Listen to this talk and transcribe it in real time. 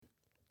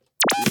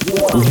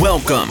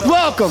Welcome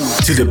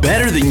to the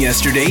Better Than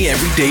Yesterday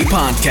Everyday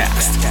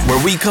podcast,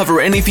 where we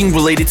cover anything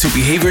related to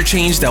behavior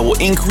change that will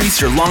increase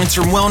your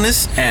long-term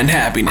wellness and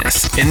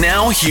happiness. And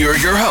now, here are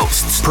your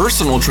hosts,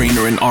 personal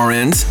trainer and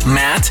RNs,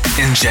 Matt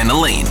and Jenna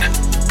Lane.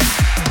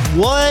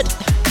 What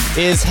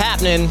is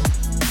happening,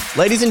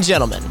 ladies and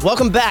gentlemen?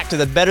 Welcome back to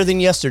the Better Than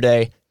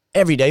Yesterday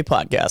Everyday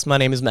podcast. My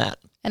name is Matt.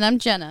 And I'm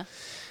Jenna.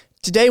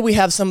 Today we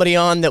have somebody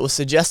on that was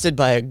suggested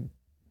by a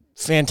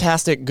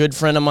fantastic good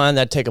friend of mine.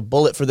 That'd take a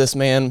bullet for this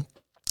man.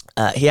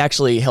 He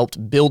actually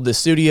helped build the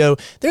studio.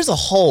 There's a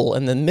hole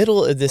in the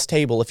middle of this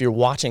table. If you're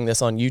watching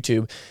this on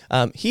YouTube,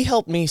 he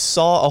helped me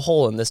saw a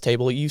hole in this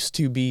table. It used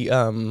to be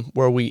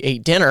where we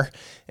ate dinner,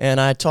 and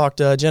I talked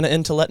Jenna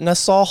into letting us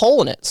saw a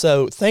hole in it.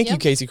 So thank you,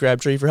 Casey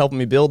Crabtree, for helping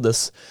me build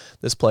this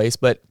place.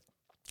 But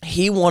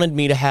he wanted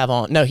me to have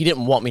on. No, he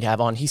didn't want me to have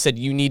on. He said,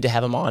 you need to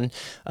have him on.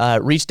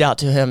 Reached out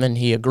to him and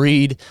he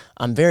agreed.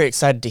 I'm very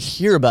excited to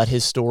hear about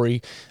his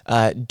story.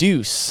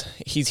 Deuce,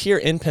 he's here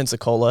in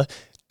Pensacola.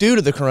 Due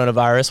to the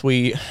coronavirus,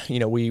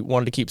 we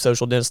wanted to keep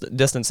social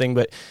distancing,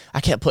 but I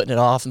kept putting it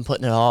off. And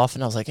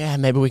I was like,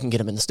 maybe we can get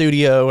him in the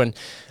studio. And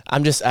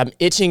I'm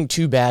itching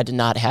too bad to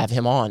not have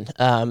him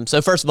on.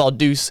 So first of all,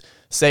 Deuce,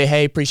 say,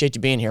 hey, appreciate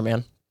you being here,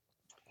 man.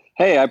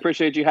 Hey, I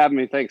appreciate you having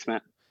me. Thanks,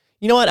 Matt.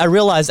 You know what? I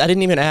realized I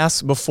didn't even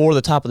ask before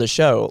the top of the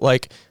show.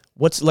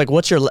 What's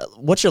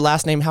your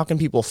last name? How can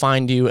people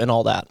find you and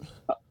all that?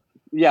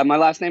 Yeah, my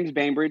last name is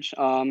Bainbridge.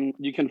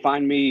 You can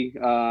find me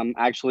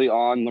actually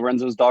on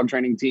Lorenzo's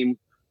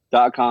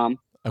dogtrainingteam.com.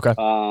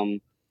 Okay.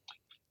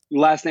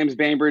 Last name's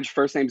Bainbridge.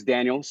 First name's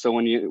Daniel. So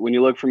when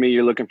you look for me,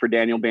 you're looking for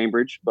Daniel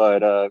Bainbridge. But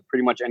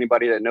pretty much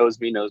anybody that knows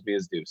me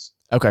as Deuce.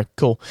 Okay,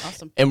 cool.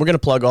 Awesome. And we're gonna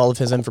plug all of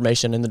his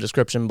information in the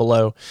description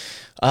below.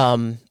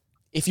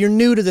 If you're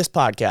new to this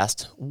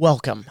podcast,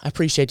 welcome. I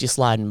appreciate you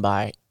sliding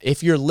by.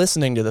 If you're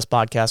listening to this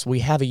podcast,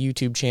 we have a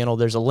YouTube channel.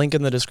 There's a link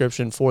in the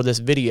description for this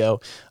video,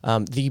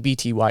 the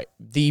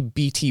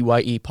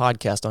BTYE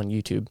podcast on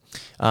YouTube.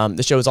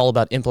 The show is all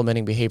about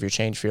implementing behavior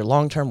change for your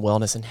long-term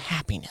wellness and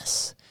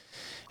happiness.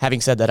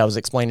 Having said that, I was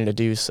explaining to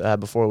Deuce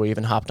before we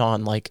even hopped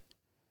on,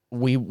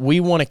 we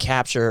want to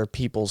capture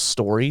people's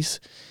stories,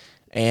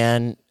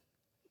 and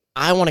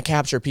I want to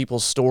capture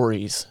people's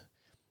stories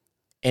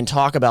and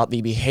talk about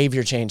the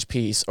behavior change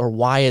piece, or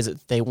why is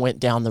it they went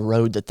down the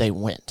road that they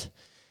went.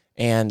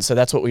 And so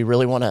that's what we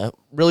really want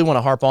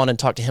to harp on and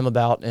talk to him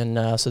about.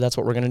 And so that's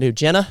what we're going to do.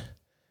 Jenna,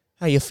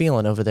 how you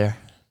feeling over there?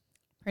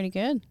 Pretty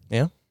good.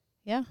 Yeah?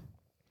 Yeah.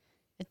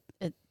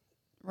 It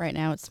right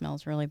now it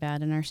smells really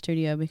bad in our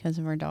studio because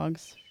of our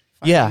dogs.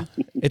 Yeah.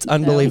 It's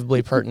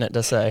unbelievably pertinent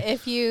to say.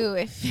 If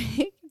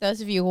those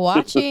of you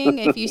watching,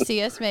 if you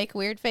see us make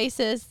weird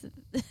faces,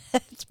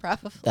 that's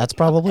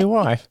probably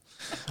why.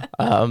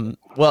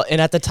 Well,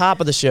 and at the top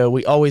of the show,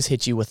 we always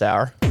hit you with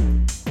our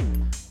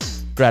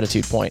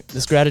gratitude point.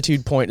 This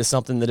gratitude point is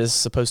something that is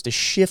supposed to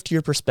shift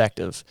your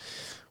perspective.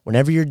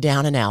 Whenever you're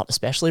down and out,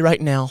 especially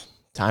right now,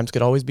 times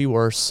could always be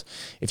worse.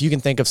 If you can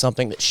think of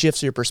something that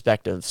shifts your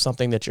perspective,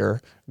 something that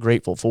you're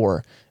grateful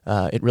for,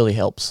 it really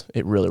helps.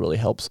 It really, really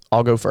helps.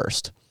 I'll go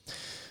first.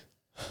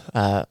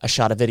 I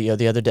shot a video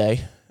the other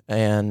day,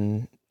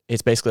 and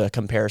it's basically a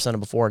comparison of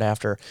before and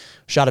after.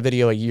 Shot a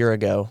video a year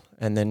ago,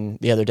 and then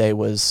the other day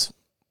was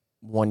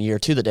 1 year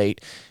to the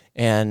date.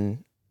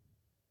 And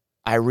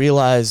I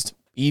realized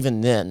even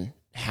then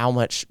how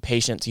much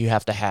patience you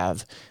have to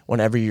have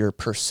whenever you're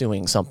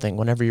pursuing something,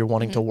 whenever you're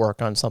wanting to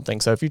work on something.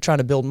 So if you're trying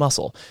to build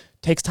muscle,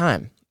 it takes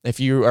time. If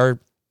you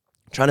are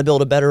trying to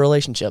build a better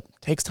relationship,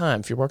 it takes time.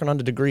 If you're working on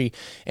a degree,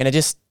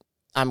 and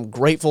I'm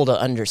grateful to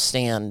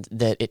understand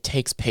that it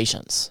takes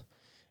patience.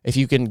 If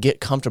you can get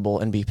comfortable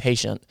and be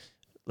patient,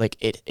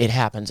 it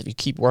happens. If you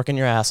keep working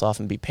your ass off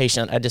and be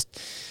patient,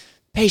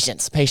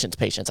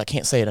 patience. I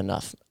can't say it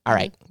enough. All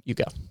right, you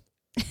go.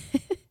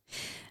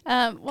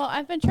 Well,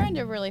 I've been trying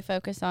to really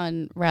focus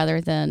on,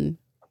 rather than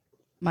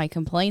my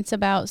complaints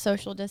about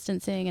social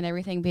distancing and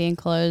everything being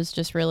closed,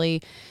 just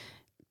really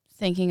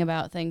thinking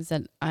about things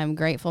that I'm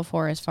grateful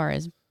for as far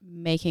as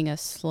making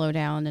us slow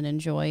down and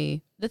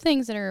enjoy the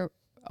things that are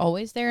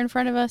always there in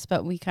front of us,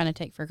 but we kind of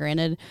take for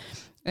granted.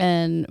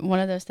 And one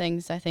of those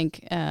things, I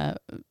think,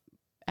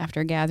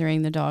 after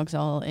gathering the dogs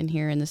all in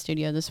here in the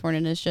studio this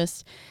morning, is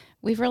just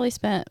we've really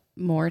spent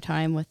more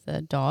time with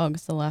the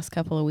dogs the last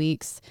couple of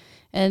weeks.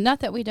 And not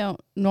that we don't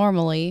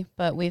normally,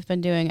 but we've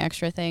been doing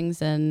extra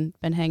things and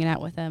been hanging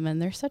out with them,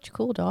 and they're such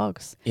cool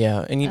dogs.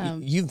 Yeah, and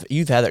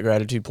you've had that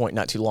gratitude point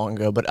not too long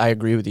ago, but I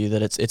agree with you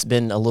that it's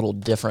been a little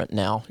different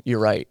now. You're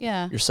right.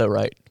 Yeah. You're so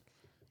right.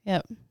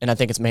 Yep. And I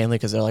think it's mainly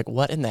because they're like,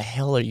 what in the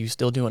hell are you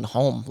still doing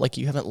home?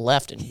 You haven't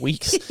left in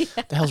weeks. Yeah.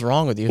 What the hell's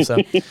wrong with you? So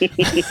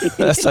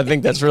I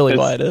think that's really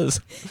why it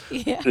is.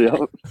 Yeah.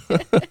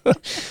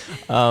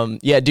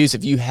 Yeah, Deuce,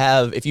 if you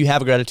have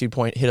a gratitude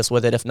point, hit us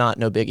with it. If not,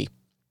 no biggie.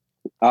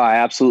 I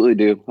absolutely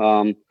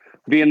do.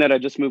 Being that I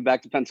just moved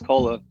back to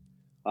Pensacola,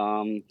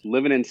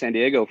 living in San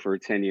Diego for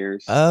 10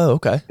 years. Oh,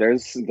 okay.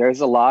 There's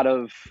a lot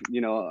of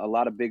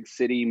big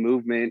city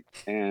movement,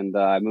 and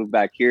I moved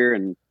back here,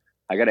 and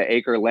I got an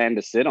acre of land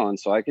to sit on,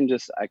 so I can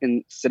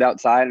sit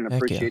outside and Heck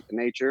appreciate the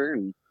nature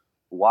and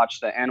watch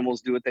the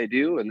animals do what they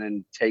do, and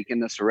then take in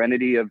the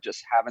serenity of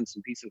just having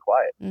some peace and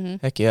quiet. Mm-hmm.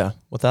 Heck yeah,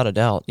 without a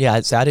doubt. Yeah, I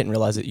didn't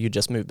realize that you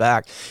just moved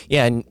back.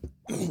 Yeah, and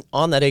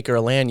on that acre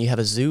of land, you have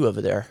a zoo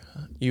over there.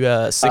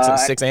 You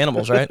six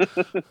animals, right?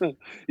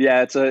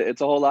 Yeah, it's a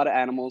whole lot of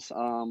animals.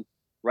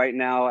 Right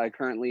now, I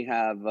currently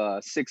have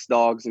 6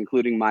 dogs,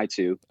 including my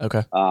 2.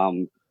 Okay.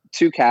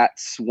 2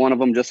 cats. One of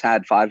them just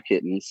had 5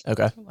 kittens.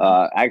 Okay.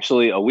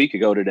 Actually, a week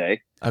ago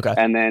today. Okay.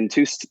 And then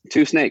two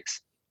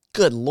snakes.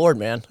 Good Lord,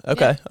 man.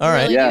 Okay. Yeah, All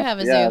right. really do have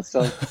a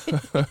zoo.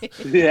 So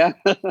yeah,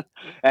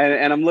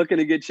 and I'm looking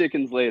to get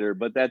chickens later,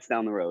 but that's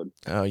down the road.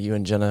 Oh, you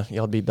and Jenna,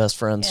 y'all be best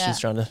friends. Yeah.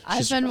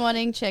 I've been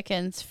wanting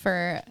chickens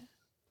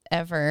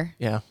forever.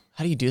 Yeah.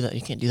 How do you do that?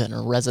 You can't do that in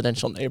a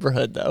residential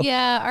neighborhood, though.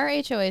 Yeah, our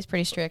HOA is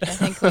pretty strict. I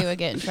think we would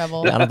get in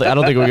trouble. I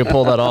don't think we could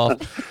pull that off.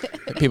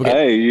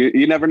 Hey,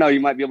 you never know. You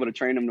might be able to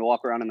train them to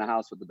walk around in the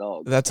house with the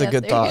dog. That's a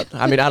good thought.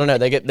 I mean, I don't know.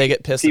 They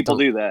get pissed. People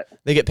do that.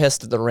 They get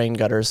pissed at the rain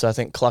gutters. So I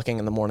think clucking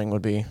in the morning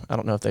would be. I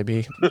don't know if they'd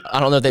be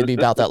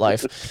about that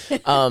life.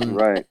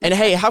 Right. And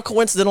hey, how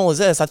coincidental is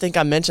this? I think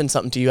I mentioned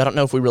something to you. I don't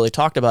know if we really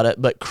talked about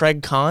it, but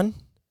Craig Kahn.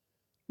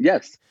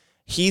 Yes.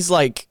 He's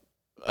like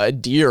a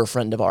dear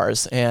friend of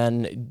ours.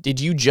 And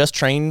did you just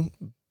train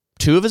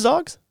 2 of his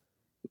dogs?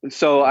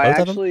 So I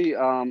actually,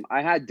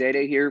 I had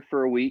Day here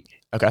for a week.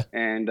 Okay.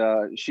 And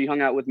she hung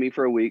out with me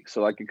for a week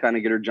so I could kind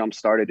of get her jump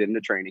started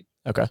into training.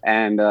 Okay.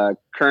 And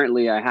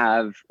currently I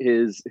have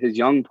his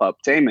young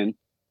pup, Taman,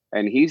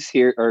 and he's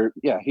here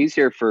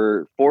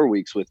for 4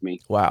 weeks with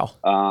me. Wow.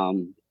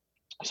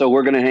 So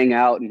we're going to hang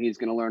out, and he's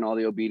going to learn all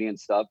the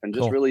obedience stuff and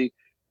just really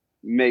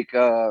make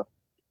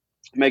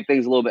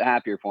things a little bit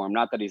happier for him.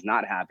 Not that he's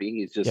not happy.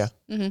 He's just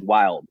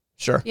wild.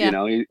 Sure. Yeah. You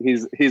know,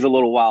 he's a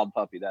little wild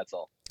puppy. That's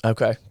all.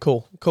 Okay,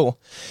 cool.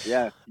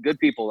 Yeah, good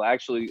people.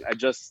 Actually, I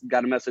just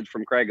got a message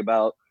from Craig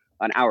about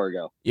an hour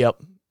ago. Yep.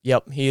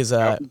 He's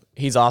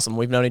awesome.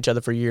 We've known each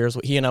other for years.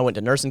 He and I went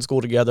to nursing school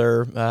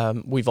together.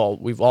 We've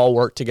all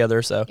worked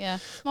together. So yeah,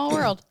 small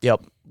world.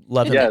 Yep,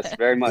 love him. Yes,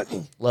 very much.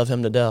 Love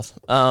him to death.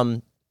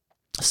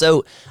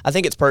 So I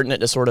think it's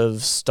pertinent to sort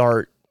of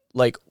start,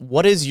 like,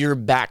 what is your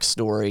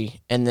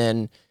backstory, and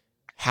then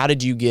how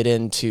did you get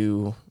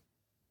into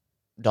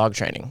dog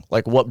training?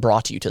 Like, what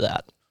brought you to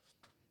that?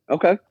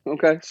 Okay.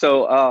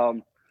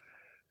 So,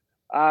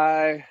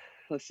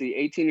 let's see,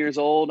 18 years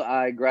old,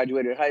 I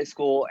graduated high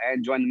school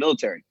and joined the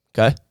military.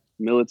 Okay.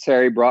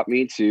 Military brought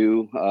me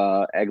to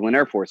Eglin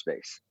Air Force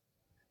Base,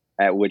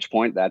 at which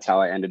point that's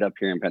how I ended up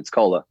here in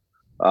Pensacola.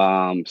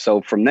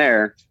 So from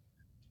there,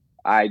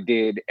 I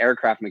did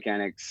aircraft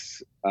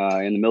mechanics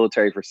in the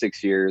military for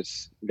 6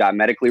 years, got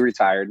medically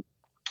retired,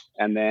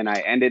 and then I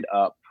ended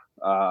up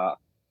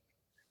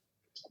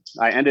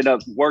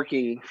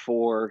working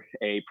for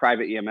a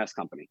private EMS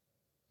company.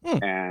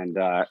 And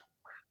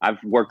I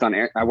worked on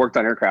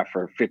aircraft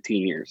for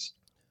 15 years.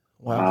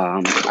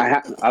 Wow.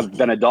 I've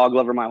been a dog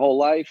lover my whole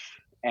life,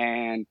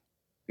 and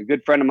a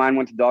good friend of mine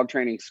went to dog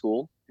training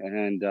school,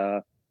 and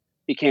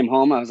he came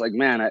home. I was like,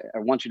 man, I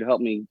want you to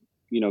help me,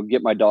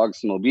 get my dog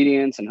some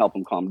obedience and help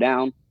him calm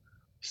down,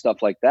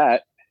 stuff like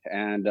that.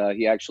 And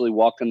he actually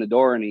walked in the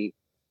door and he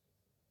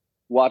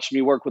watched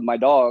me work with my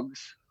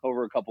dogs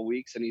over a couple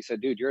weeks, and he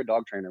said, dude, you're a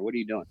dog trainer. What are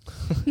you doing?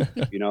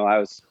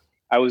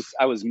 I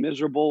was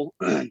miserable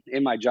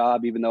in my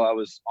job, even though I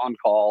was on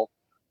call.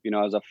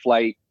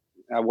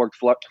 I worked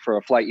for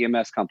a flight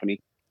EMS company.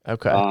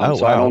 Okay.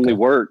 So I'd only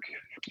work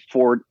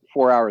 4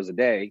 hours a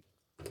day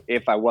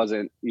if I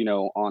wasn't,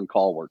 on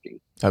call working.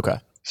 Okay.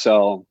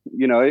 So,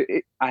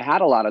 I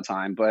had a lot of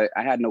time, but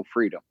I had no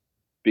freedom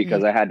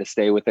because I had to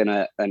stay within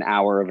an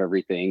hour of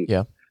everything.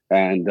 Yeah.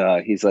 And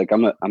he's like,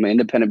 I'm an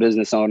independent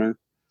business owner.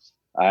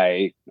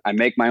 I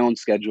make my own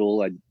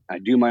schedule. I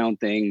do my own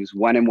things.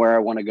 When and where I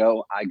want to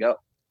go, I go.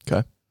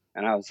 Okay.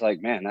 And I was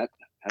like, man, that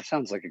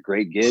sounds like a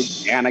great gig.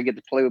 And I get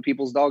to play with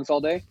people's dogs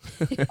all day.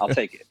 I'll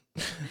take it.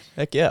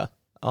 Heck yeah.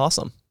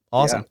 Awesome.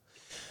 Yeah.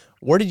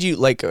 Where did you,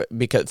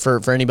 because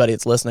for anybody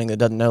that's listening that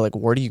doesn't know,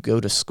 where do you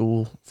go to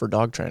school for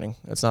dog training?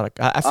 It's not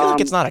I feel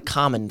like it's not a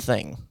common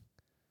thing.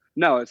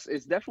 No,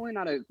 it's definitely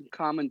not a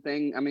common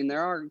thing. I mean,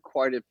 there are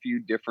quite a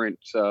few different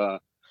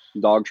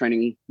dog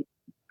training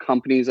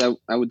companies,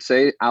 I would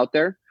say, out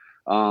there.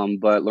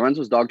 But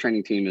Lorenzo's dog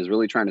training team is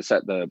really trying to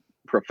set the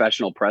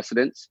professional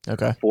precedents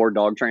for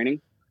dog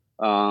training.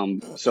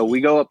 So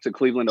we go up to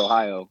Cleveland,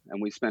 Ohio, and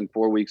we spend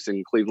 4 weeks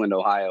in Cleveland,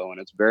 Ohio, and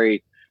it's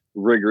very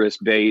rigorous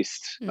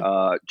based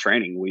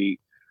training. We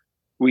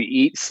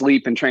eat,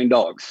 sleep, and train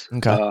dogs.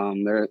 Okay.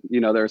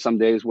 There are some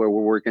days where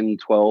we're working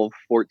 12,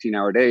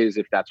 14-hour days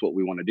if that's what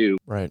we want to do.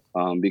 Right.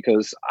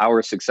 Because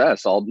our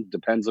success all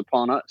depends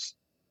upon us.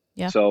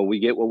 Yeah. So we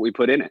get what we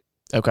put in it.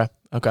 Okay.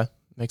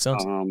 Makes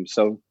sense.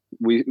 So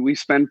we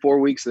spend 4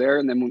 weeks there,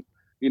 and then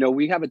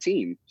we have a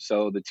team.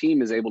 So the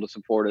team is able to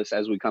support us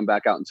as we come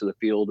back out into the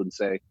field and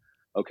say,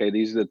 okay,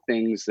 these are the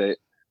things that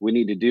we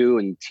need to do,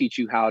 and teach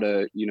you how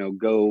to,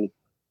 go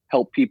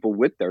help people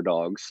with their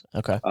dogs.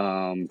 Okay.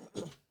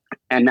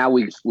 and now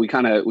we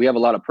have a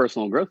lot of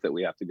personal growth that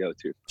we have to go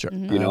through. Sure.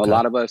 Mhm. You know, Okay. a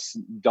lot of us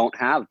don't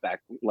have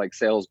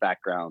sales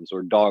backgrounds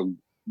or dog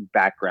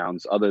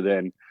backgrounds other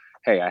than,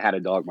 hey, I had a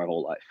dog my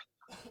whole life.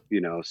 You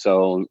know,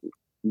 so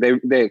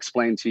they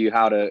explain to you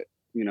how to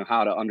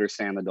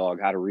understand the dog,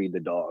 how to read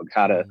the dog,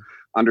 how to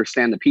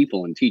understand the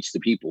people and teach the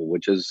people,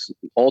 which is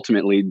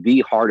ultimately the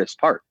hardest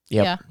part.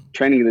 Yep. Yeah.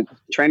 Training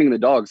the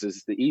dogs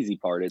is the easy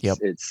part. Yep.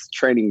 It's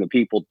training the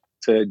people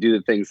to do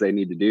the things they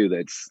need to do.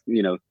 That's,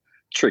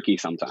 tricky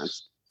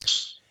sometimes.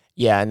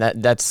 Yeah, and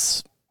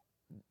that's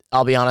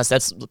I'll be honest,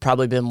 that's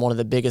probably been one of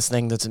the biggest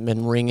things that's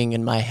been ringing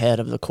in my head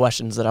of the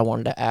questions that I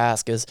wanted to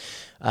ask is,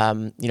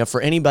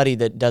 for anybody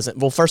that doesn't,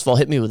 well, first of all,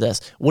 hit me with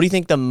this. What do you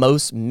think the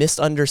most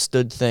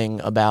misunderstood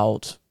thing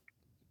about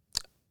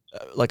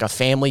like a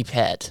family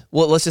pet?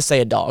 Well, let's just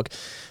say a dog.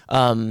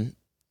 Wait,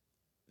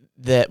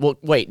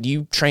 do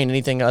you train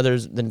anything other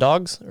than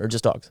dogs or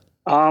just dogs?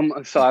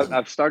 So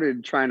I've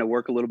started trying to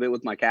work a little bit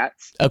with my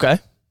cats. Okay.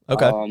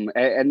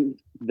 And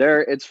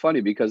it's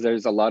funny because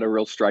there's a lot of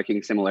real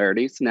striking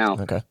similarities. Now,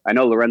 Okay. I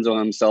know Lorenzo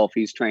himself,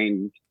 he's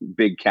trained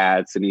big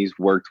cats and he's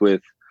worked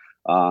with,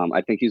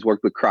 I think he's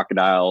worked with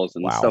crocodiles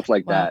and stuff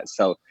like that.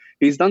 So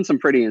he's done some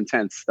pretty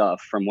intense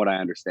stuff from what I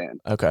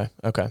understand. Okay.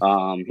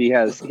 He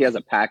has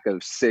a pack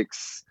of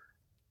 6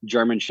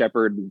 German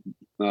Shepherd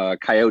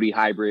coyote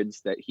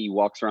hybrids that he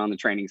walks around the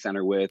training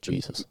center with.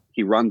 Jesus.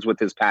 He runs with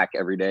his pack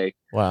every day.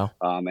 Wow.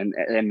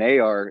 And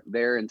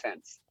they're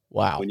intense.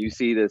 Wow. When you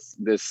see this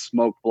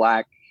smoke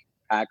black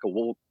pack of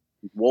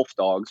wolf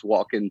dogs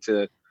walk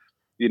into,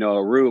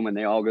 a room and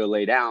they all go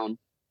lay down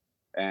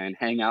and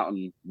hang out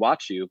and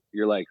watch you,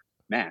 you're like,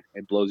 man,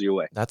 it blows you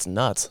away. That's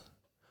nuts.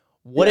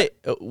 What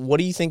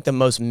do you think the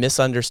most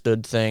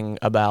misunderstood thing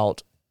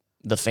about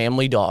the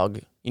family dog,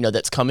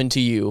 that's coming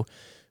to you,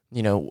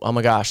 oh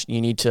my gosh,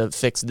 you need to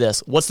fix this.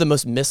 What's the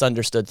most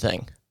misunderstood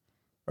thing?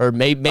 Or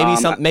maybe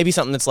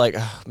something that's like,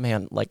 oh,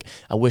 man, like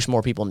I wish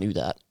more people knew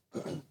that.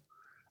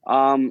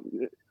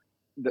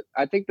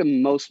 I think the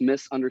most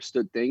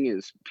misunderstood thing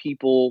is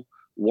people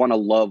want to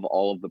love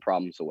all of the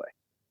problems away.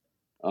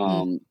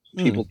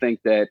 People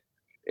think that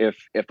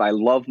if I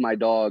love my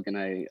dog and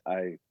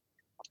I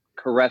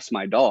caress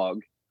my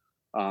dog,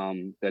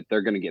 that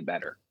they're going to get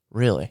better.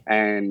 Really?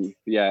 And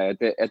yeah,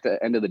 at the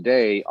end of the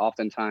day,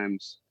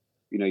 oftentimes,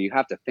 you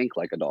have to think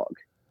like a dog.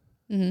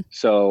 Mm-hmm.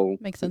 So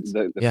Makes sense.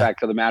 The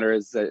fact of the matter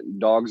is that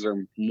dogs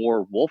are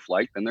more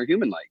wolf-like than they're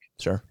human-like.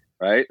 Sure.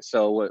 Right.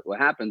 So what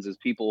happens is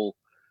people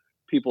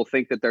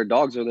think that their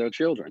dogs are their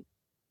children,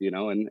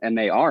 and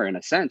they are in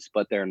a sense,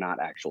 but they're not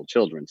actual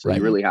children. So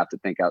you really have to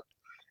think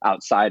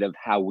outside of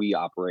how we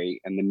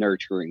operate and the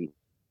nurturing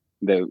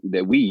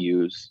that we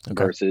use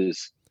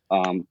versus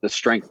the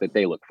strength that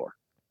they look for.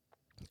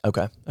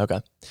 Okay.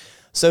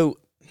 So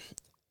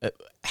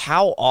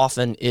how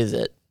often is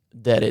it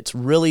that it's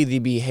really the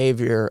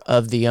behavior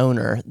of the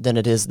owner than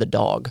it is the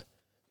dog?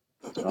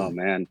 Oh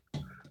man,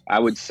 I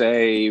would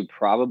say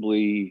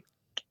probably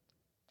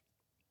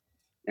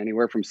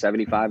anywhere from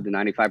 75 to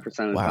 95% of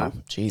the Wow.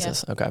 time.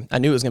 Jesus. Yeah. Okay. I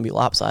knew it was going to be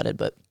lopsided,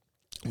 but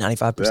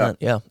 95%.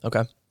 Yeah.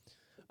 Okay.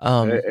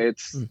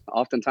 It's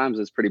oftentimes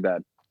it's pretty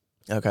bad.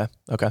 Okay.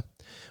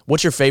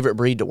 What's your favorite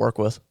breed to work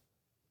with?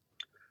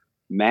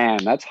 Man,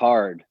 that's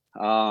hard.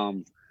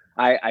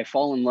 I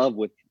fall in love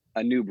with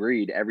a new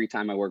breed every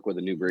time I work with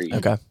a new breed.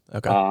 Okay.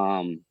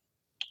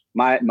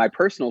 My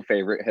personal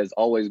favorite I've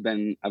always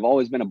been a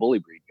bully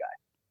breed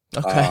guy.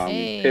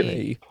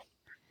 Okay.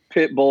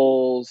 Pit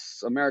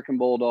bulls, American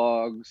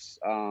bulldogs.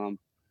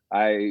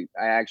 I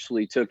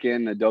actually took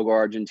in a Dogo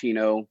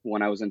Argentino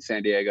when I was in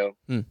San Diego.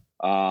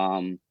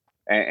 And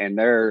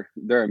they're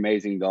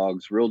amazing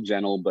dogs, real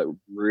gentle, but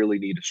really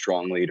need a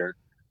strong leader.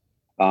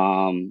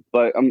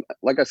 But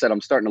like I said, I'm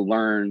starting to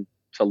learn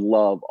to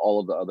love all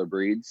of the other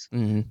breeds.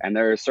 Mm-hmm. And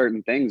there are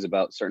certain things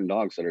about certain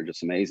dogs that are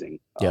just amazing.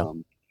 Yeah.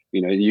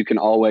 You can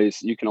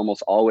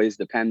almost always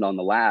depend on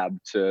the lab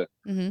to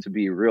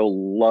be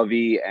real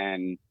lovey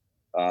and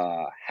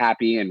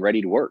happy and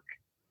ready to work.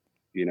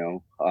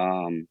 You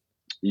can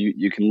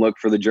look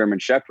for the German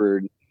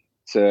Shepherd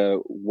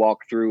to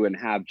walk through and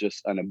have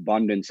just an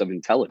abundance of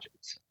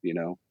intelligence,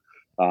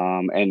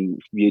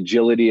 and the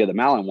agility of the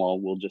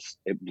Malinois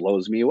it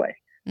blows me away.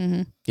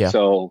 Mm-hmm. Yeah.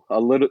 So a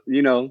little,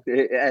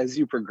 as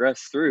you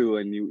progress through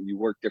and you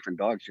work different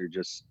dogs,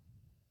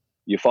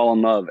 you fall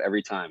in love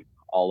every time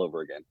all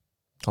over again.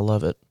 I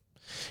love it.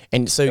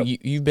 And so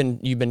you've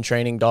been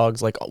training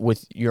dogs like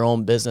with your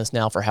own business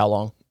now for how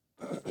long?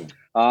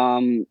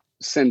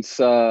 Since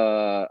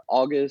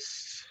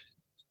August.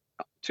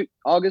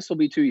 August will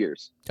be 2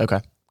 years. Okay.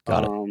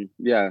 Got it.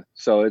 Yeah.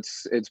 So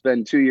it's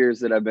been 2 years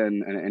that I've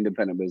been an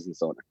independent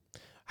business owner.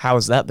 How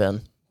has that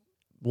been?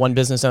 One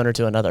business owner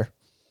to another?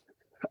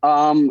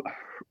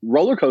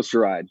 Roller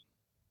coaster ride.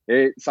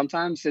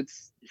 Sometimes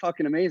it's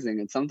fucking amazing,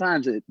 and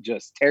sometimes it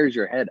just tears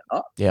your head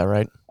up. Yeah.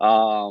 Right.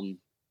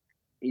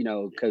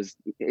 Because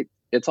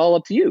it's all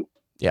up to you.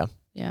 Yeah.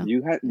 Yeah.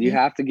 You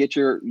have to get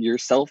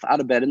yourself out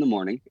of bed in the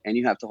morning, and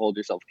you have to hold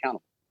yourself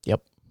accountable.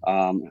 Yep.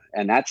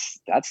 And that's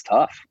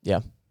tough.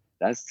 Yeah.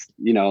 That's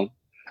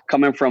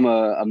coming from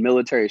a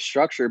military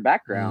structure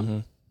background,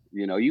 Mm-hmm.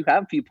 you know, you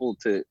have people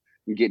to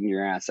get in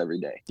your ass every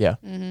day. Yeah.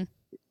 Mm-hmm.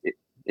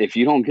 If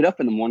you don't get up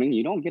in the morning,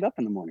 you don't get up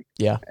in the morning.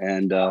 Yeah.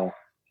 And,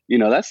 you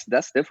know,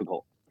 that's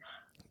difficult.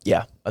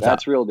 Yeah.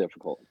 That's real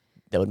difficult.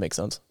 That would make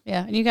sense.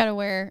 Yeah. And you got to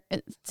wear,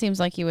 it seems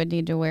like you would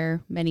need to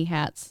wear many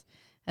hats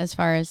as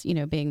far as, you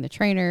know, being the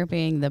trainer,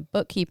 being the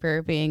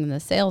bookkeeper, being the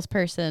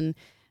salesperson.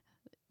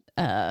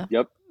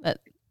 Yep. That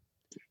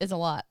is a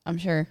lot, I'm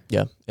sure.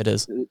 Yeah, it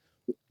is.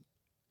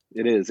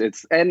 It is.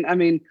 And I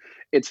mean,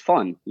 it's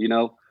fun, you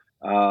know.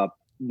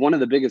 One of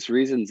the biggest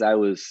reasons I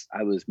was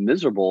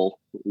miserable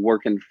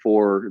working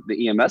for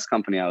the EMS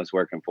company I was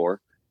working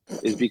for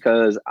is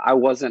because I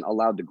wasn't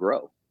allowed to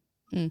grow.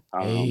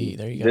 Hey,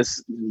 there you go.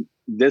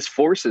 This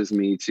forces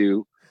me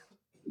to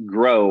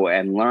grow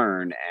and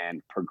learn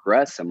and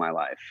progress in my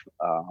life.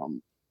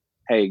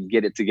 Hey,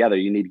 get it together.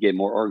 You need to get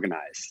more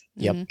organized.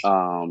 Yep.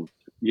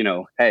 You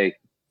know, hey,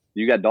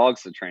 you got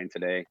dogs to train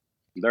today.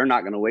 They're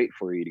not going to wait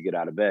for you to get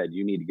out of bed.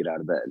 You need to get out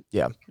of bed.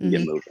 Yeah. And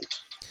get moving.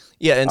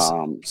 Yeah. And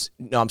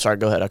no, I'm sorry.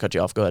 Go ahead. I cut you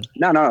off. Go ahead.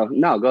 No.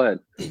 Go ahead.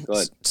 Go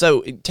ahead.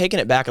 So taking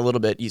it back a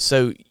little bit,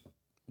 so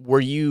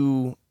were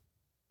you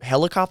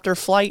helicopter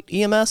flight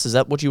EMS? Is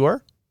that what you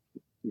were?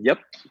 Yep.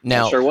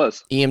 Now, I sure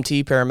was.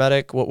 EMT,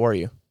 paramedic. What were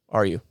you?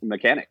 Are you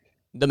Mechanic?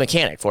 the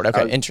mechanic for it?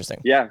 Okay, interesting.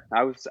 Yeah,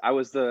 I was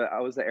the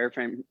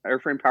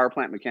airframe power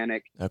plant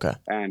mechanic. Okay,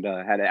 and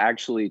had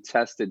actually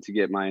tested to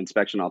get my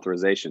inspection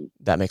authorization.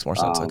 that makes more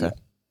sense. Okay,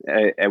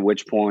 at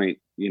which point,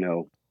 you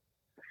know,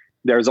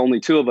 there's only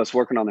 2 of us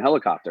working on the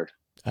helicopter.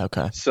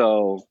 okay,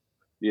 So,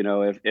 you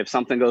know, if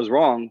something goes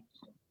wrong,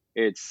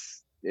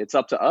 it's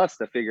up to us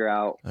to figure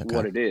out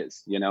what it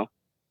is, you know.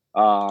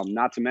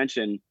 Not to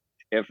mention,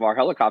 if our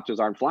helicopters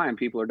aren't flying,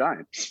 people are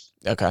dying.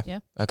 okay, Yeah.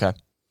 Okay.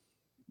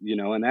 You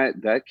know, and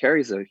that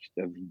carries a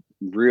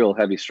real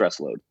heavy stress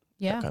load.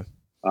 Yeah. Okay.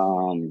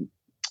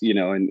 You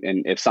know, and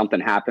if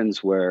something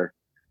happens where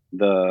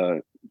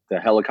the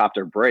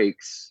helicopter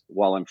breaks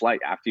while in flight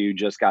after you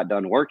just got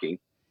done working,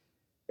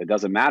 it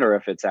doesn't matter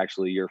if it's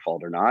actually your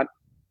fault or not.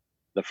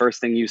 The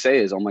first thing you say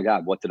is, "Oh my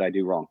God, what did I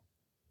do wrong?"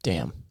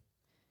 Damn.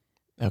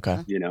 Okay.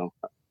 You know,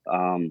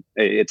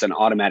 it's an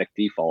automatic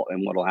default,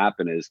 and what'll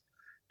happen is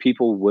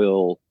people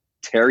will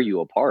tear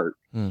you apart,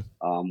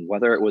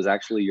 whether it was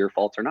actually your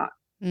fault or not.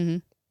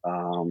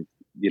 Mm-hmm.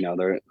 You know,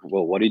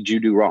 well, what did you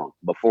do wrong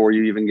before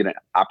you even get an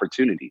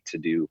opportunity to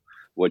do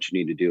what you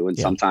need to do? And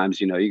sometimes,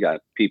 you know, you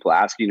got people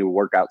asking you to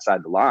work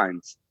outside the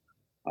lines,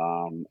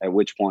 at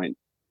which point,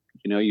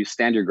 you know, you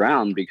stand your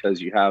ground because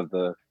you have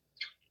the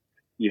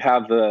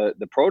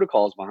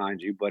protocols behind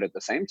you. But at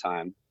the same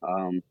time,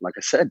 like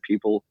I said,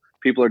 people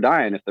are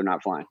dying if they're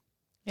not flying.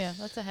 Yeah,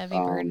 that's a heavy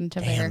burden to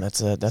bear. Damn,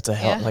 that's a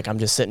hell. Like, I'm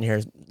just sitting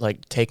here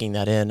like taking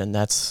that in, and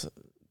that's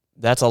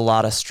a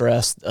lot of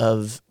stress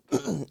of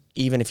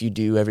even if you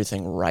do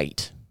everything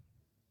right,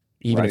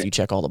 even if you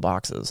check all the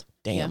boxes.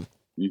 Damn.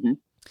 Yeah. Mm-hmm.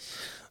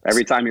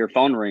 Every time your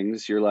phone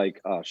rings, you're like,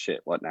 "Oh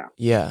shit, what now?"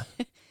 Yeah.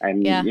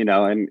 And you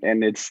know, and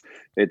it's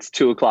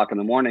 2:00 in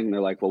the morning. And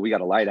they're like, "Well, we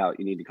got a light out.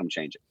 You need to come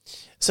change it."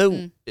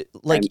 So,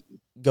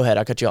 go ahead.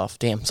 I cut you off.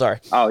 Damn. Sorry.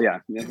 Oh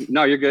yeah,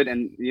 no, you're good.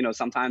 And you know,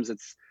 sometimes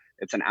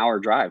it's an hour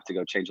drive to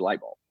go change a light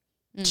bulb.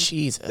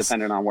 Jesus.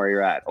 Depending on where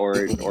you're at, or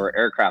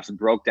aircrafts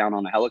broke down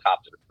on a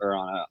helicopter or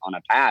on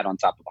a pad on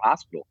top of a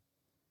hospital,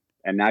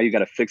 and now you got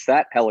to fix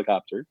that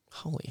helicopter.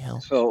 Holy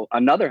hell! So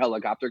another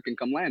helicopter can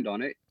come land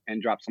on it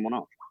and drop someone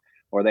off,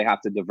 or they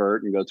have to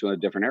divert and go to a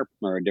different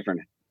a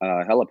different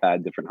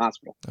helipad, different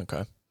hospital.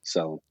 Okay.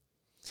 So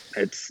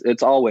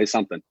it's always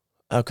something.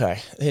 Okay.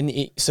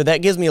 And so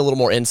that gives me a little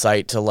more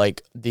insight to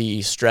like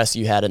the stress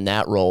you had in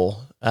that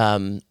role.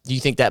 Do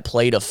you think that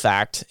played a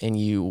fact in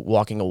you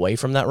walking away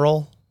from that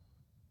role?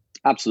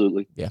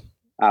 Absolutely. Yeah.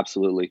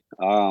 Absolutely.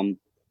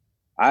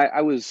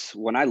 I was,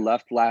 when I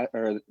left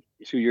 2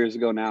 years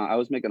ago now, I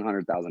was making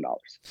 $100,000.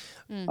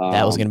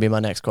 That was going to be my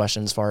next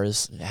question as far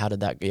as how did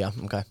that go? Yeah.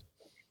 Okay.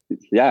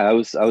 Yeah. I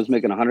was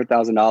making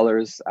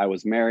 $100,000. I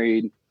was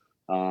married.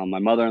 My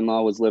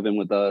mother-in-law was living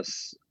with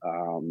us.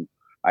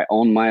 I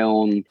owned my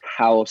own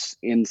house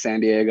in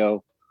San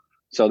Diego.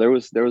 So there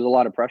was a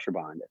lot of pressure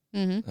behind it.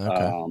 Mm-hmm.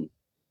 Okay.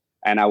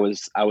 And I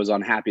was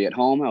unhappy at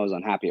home. I was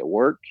unhappy at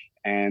work,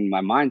 and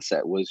my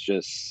mindset was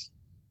just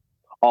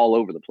all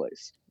over the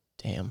place.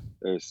 Damn.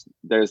 There's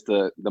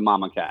the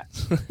mama cat.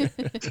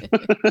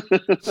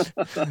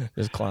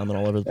 Just climbing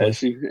all over the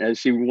place. As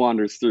she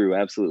wanders through.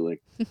 Absolutely.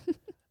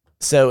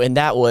 So, and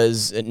that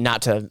was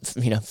not to,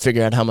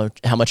 figure out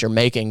how much you're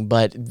making,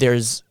 but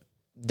there's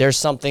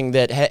something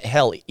that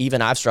hell,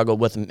 even I've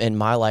struggled with in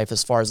my life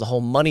as far as the whole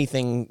money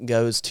thing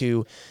goes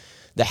to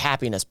the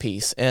happiness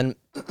piece. And,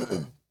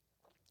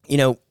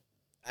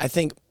 I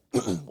think,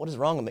 what is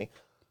wrong with me?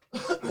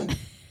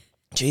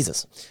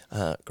 Jesus,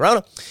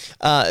 Corona.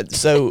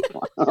 So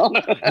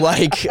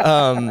like,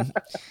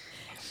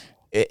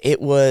 it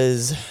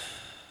was,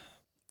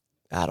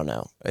 I don't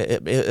know,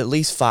 at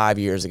least 5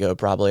 years ago,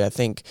 probably. I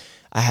think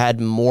I had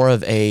more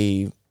of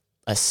a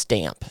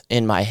stamp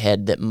in my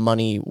head that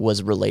money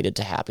was related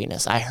to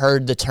happiness. I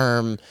heard the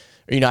term,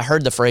 I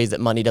heard the phrase that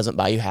money doesn't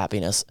buy you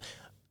happiness.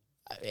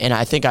 And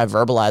I think I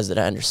verbalized that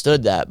I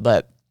understood that,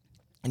 but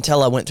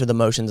until I went through the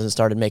motions and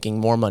started making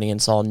more money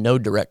and saw no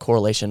direct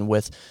correlation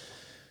with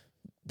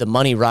the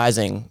money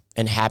rising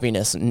and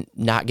happiness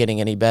not getting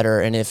any better.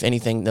 And if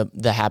anything,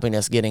 the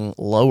happiness getting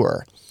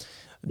lower.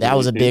 That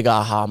was a big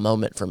aha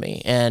moment for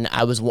me. And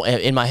I was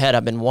in my head,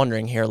 I've been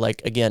wondering here,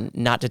 like, again,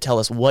 not to tell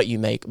us what you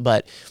make,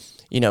 but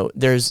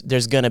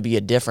there's going to be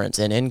a difference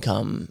in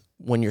income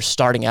when you're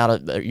starting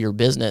out your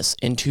business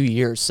in 2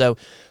 years. So,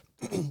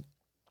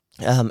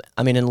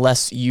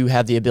 unless you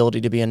have the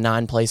ability to be in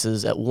 9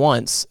 places at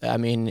once,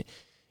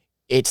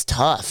 it's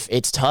tough.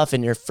 It's tough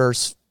in your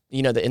first,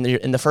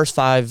 in the first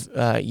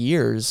 5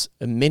 years.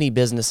 Many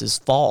businesses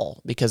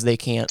fall because they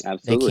can't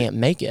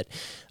make it.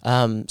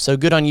 So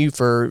good on you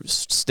for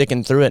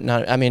sticking through it.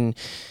 And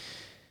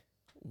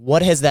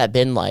what has that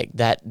been like?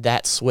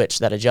 That switch,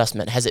 that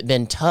adjustment, has it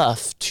been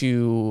tough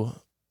to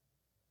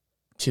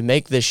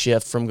make this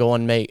shift from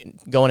going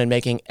and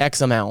making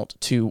X amount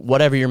to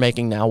whatever you're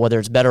making now, whether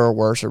it's better or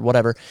worse or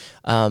whatever?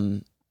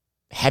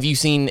 Have you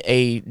seen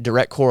a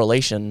direct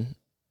correlation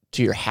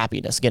to your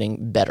happiness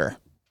getting better?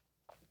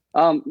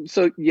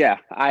 So yeah,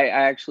 I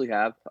actually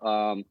have.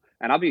 And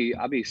I'll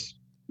be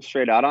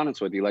straight out honest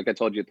with you. Like I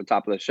told you at the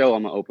top of the show,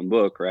 I'm an open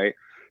book, right?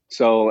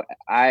 So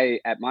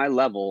at my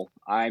level,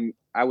 I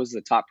was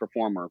the top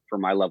performer for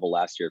my level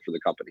last year for the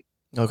company.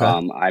 Okay.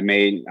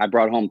 I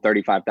brought home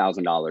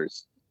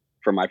 $35,000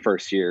 for my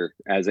first year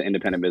as an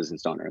independent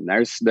business owner. And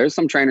there's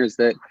some trainers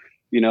that,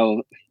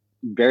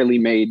 barely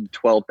made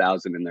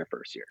 12,000 in their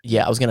first year.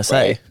 Yeah. I was going to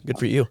say, right? Good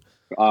for you.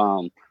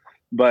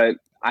 But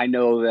I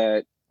know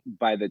that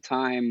by the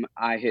time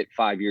I hit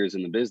 5 years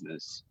in the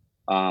business,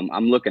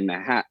 I'm looking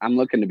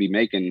to be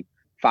making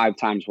 5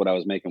 times what I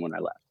was making when I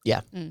left.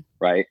 Yeah.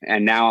 Right.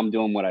 And now I'm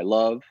doing what I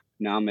love.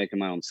 Now I'm making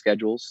my own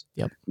schedules.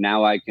 Yep.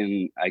 Now I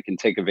can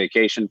take a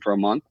vacation for a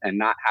month and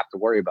not have to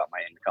worry about my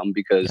income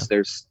because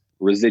there's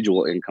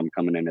residual income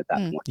coming in at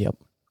that point.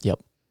 Yep.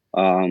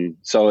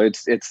 So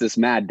it's this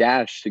mad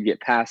dash to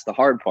get past the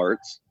hard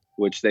parts,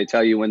 which they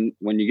tell you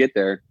when you get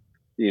there,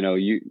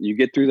 you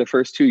get through the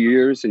first 2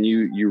 years and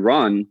you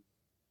run,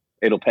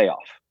 it'll pay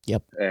off.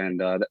 Yep.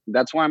 And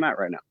that's where I'm at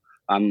right now.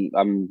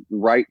 I'm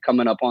right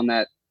coming up on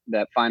that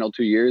final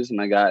 2 years,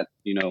 and I got,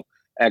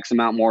 X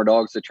amount more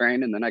dogs to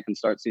train, and then I can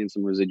start seeing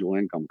some residual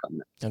income coming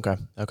in.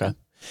 Okay.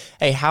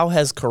 Hey, how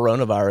has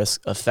coronavirus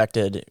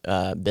affected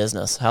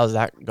business? How's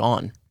that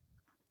gone?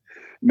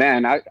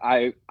 Man,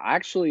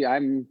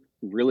 I'm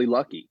really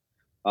lucky.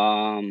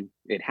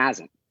 It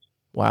hasn't.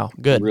 Wow,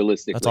 good.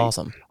 Realistically, that's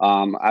awesome.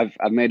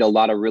 I've made a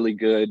lot of really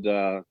good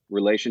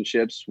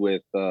relationships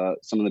with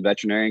some of the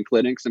veterinarian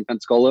clinics in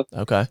Pensacola.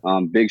 Okay.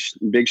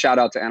 Big shout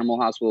out to Animal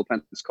Hospital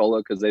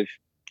Pensacola because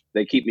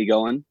they keep me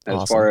going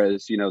as far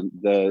as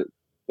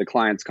the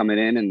clients coming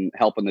in and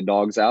helping the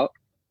dogs out.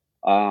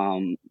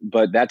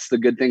 But that's the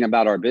good thing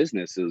about our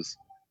business is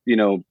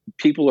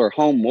people are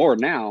home more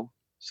now.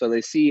 So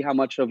they see how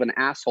much of an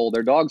asshole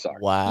their dogs are.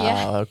 Wow.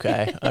 Yeah.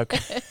 Okay.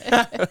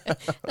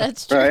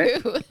 That's true.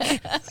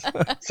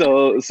 Right?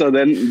 So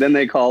then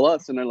they call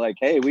us and they're like,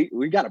 hey,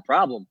 we got a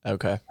problem.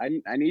 Okay.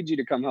 I need you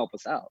to come help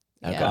us out.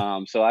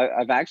 Okay. So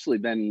I've actually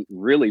been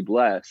really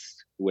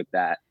blessed with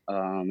that.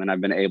 And I've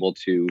been able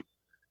to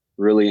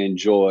really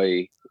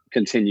enjoy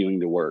continuing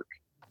to work.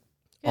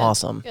 Good.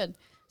 Awesome. Good.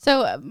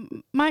 So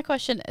my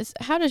question is,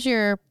 how does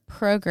your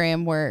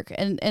program work?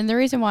 And the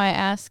reason why I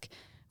ask,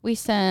 we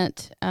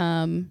sent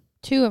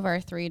 2 of our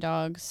 3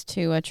 dogs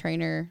to a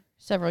trainer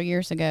several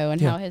years ago,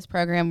 and how his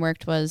program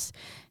worked was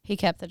he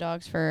kept the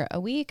dogs for a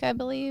week, I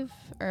believe,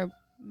 or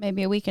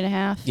maybe a week and a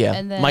half. Yeah,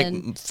 and then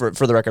Mike, for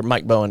the record,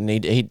 Mike Bowen, he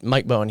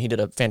did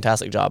a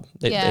fantastic job.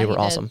 They were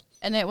awesome.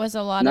 And it was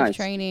a lot of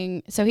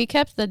training. So he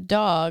kept the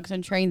dogs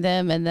and trained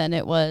them, and then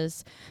it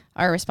was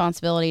our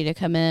responsibility to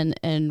come in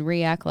and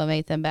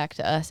reacclimate them back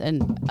to us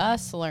and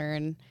us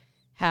learn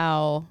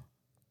how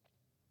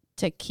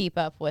to keep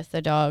up with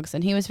the dogs.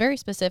 And he was very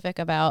specific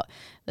about,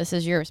 this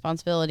is your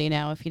responsibility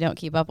now. If you don't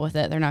keep up with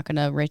it, they're not going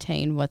to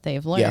retain what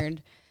they've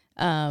learned.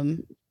 Yeah.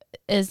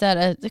 Is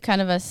that a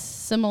kind of a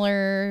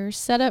similar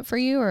setup for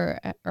you, or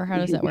how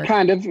does that work?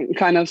 Kind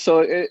of. So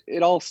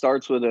it all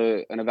starts with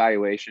an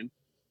evaluation.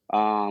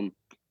 And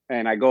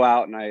I go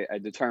out and I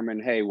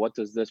determine, hey, what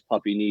does this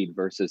puppy need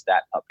versus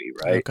that puppy,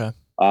 right?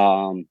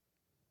 Okay.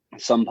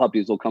 Some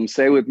puppies will come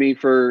stay with me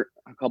for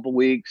a couple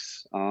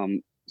weeks.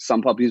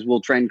 Some puppies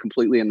will train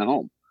completely in the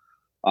home.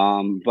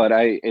 But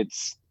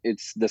it's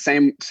the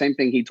same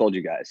thing he told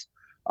you guys.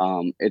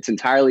 It's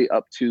entirely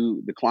up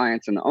to the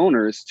clients and the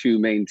owners to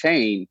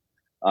maintain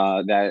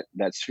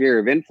that sphere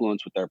of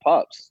influence with their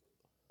pups.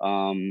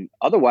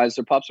 Otherwise,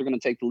 their pups are going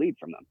to take the lead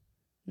from them.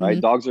 Right.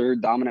 Mm-hmm. Dogs are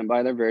dominant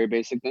by their very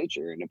basic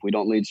nature. And if we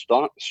don't lead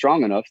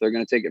strong enough, they're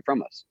going to take it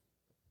from us.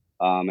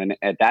 And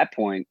at that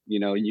point,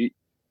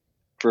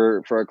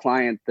 for a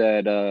client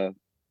that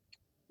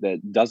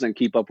doesn't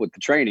keep up with the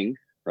training,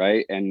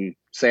 right. And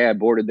say I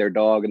boarded their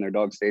dog and their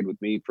dog stayed with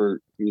me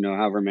for,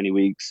 however many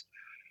weeks,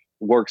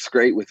 works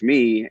great with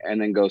me, and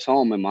then goes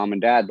home and mom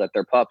and dad let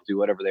their pup do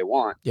whatever they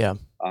want. Yeah.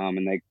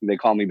 And they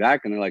call me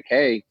back and they're like,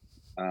 hey,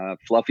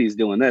 Fluffy's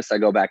doing this. I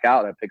go back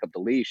out, I pick up the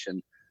leash,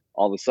 and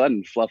all of a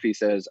sudden Fluffy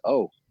says,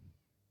 oh,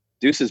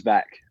 Deuce is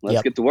back.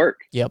 Let's get to work.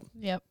 Yep.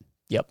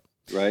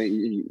 Right.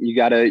 You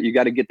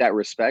gotta get that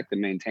respect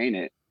and maintain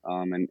it,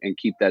 and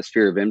keep that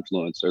sphere of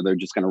influence, or they're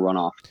just going to run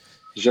off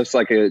just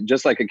like a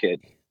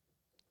kid.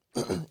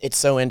 It's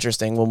so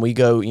interesting when we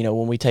go,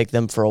 when we take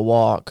them for a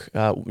walk,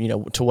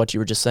 to what you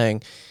were just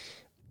saying,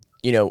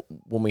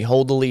 when we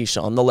hold the leash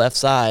on the left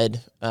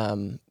side,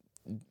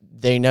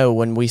 they know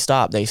when we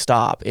stop, they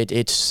stop.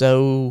 It's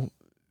so,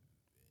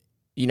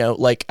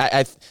 like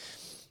I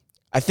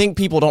think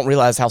people don't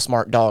realize how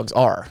smart dogs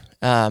are,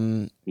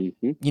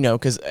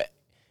 because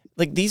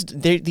like these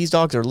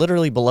dogs are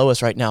literally below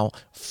us right now,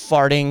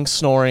 farting,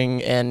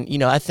 snoring, and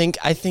I think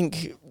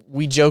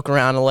we joke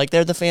around and like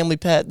they're the family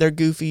pet, they're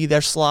goofy, they're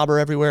slobber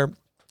everywhere.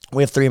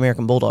 We have 3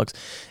 American Bulldogs,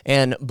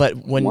 but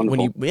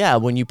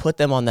when you put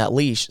them on that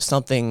leash,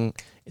 something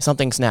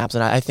snaps,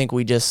 and I think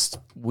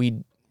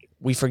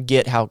we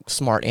forget how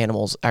smart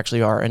animals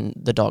actually are, and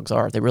the dogs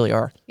are. They really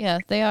are. Yeah,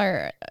 they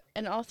are,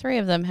 and all 3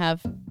 of them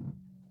have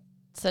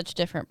such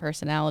different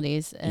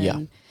personalities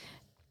and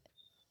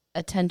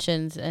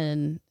attentions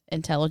and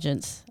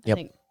intelligence. I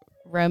think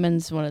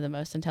Roman's one of the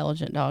most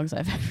intelligent dogs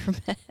I've ever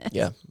met.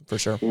 Yeah, for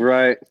sure.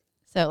 Right.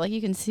 So like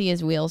you can see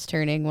his wheels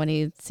turning when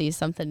he sees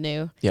something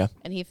new. Yeah.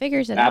 And he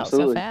figures it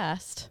Absolutely. out so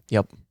fast.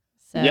 Yep.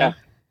 So, yeah.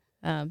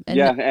 And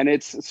and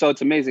it's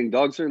amazing.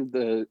 Dogs are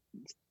the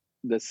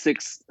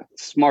 6th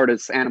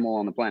smartest animal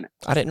on the planet.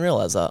 I didn't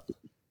realize that.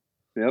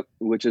 Yep.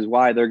 Which is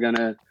why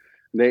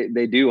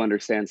they do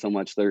understand so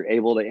much. They're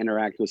able to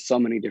interact with so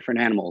many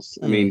different animals.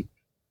 I mean,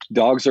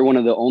 dogs are one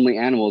of the only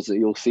animals that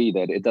you'll see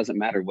that it doesn't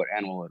matter what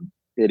animal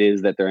it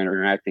is that they're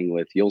interacting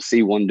with. You'll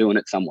see one doing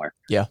it somewhere.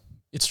 Yeah,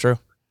 it's true.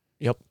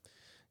 Yep.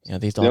 Yeah,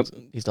 these dogs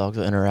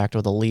will interact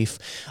with a leaf.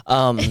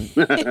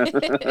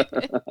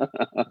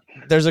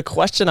 There's a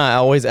question I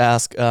always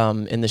ask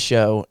in the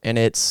show, and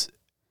it's,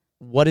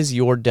 what is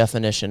your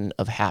definition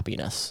of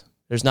happiness?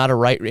 There's not a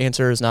right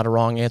answer. There's not a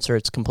wrong answer.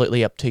 It's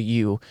completely up to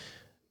you.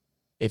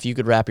 If you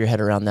could wrap your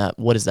head around that,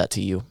 what is that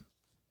to you?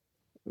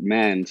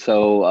 Man,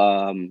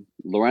 so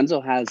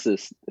Lorenzo has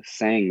this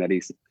saying that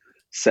he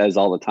says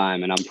all the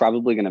time, and I'm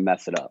probably going to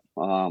mess it up.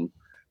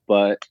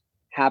 But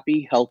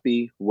happy,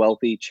 healthy,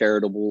 wealthy,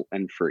 charitable,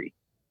 and free.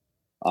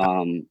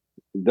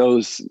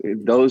 Those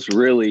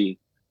really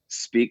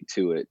speak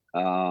to it.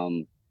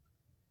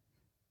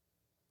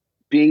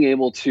 Being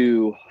able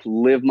to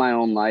live my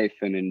own life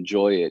and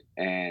enjoy it,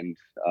 and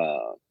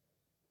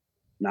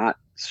not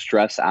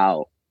stress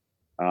out.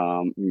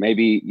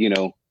 Maybe,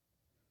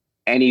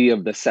 any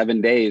of the 7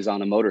 days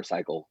on a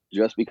motorcycle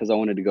just because I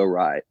wanted to go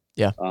ride.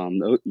 Yeah.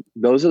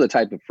 Those are the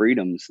type of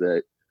freedoms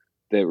that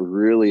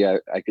really I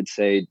could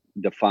say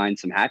define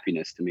some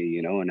happiness to me,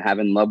 and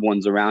having loved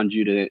ones around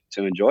you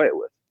to enjoy it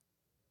with.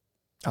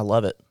 I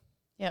love it.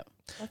 Yep.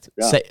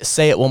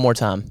 Say it one more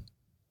time.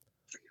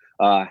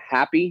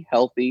 Happy,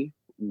 healthy,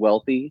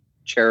 wealthy,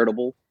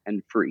 charitable,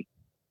 and free.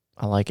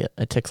 I like it.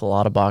 It ticks a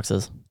lot of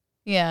boxes.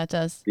 Yeah, it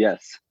does.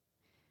 Yes.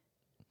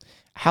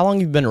 How long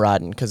have you been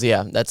riding? Because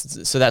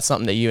that's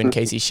something that you and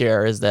Casey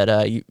share, is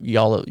that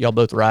y'all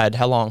both ride.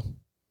 How long?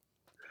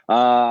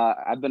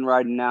 I've been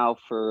riding now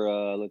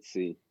for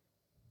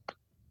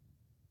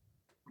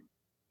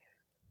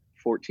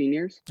 14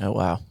 years. Oh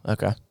wow.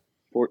 Okay.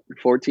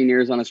 14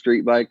 years on a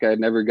street bike. I'd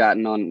never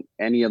gotten on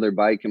any other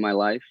bike in my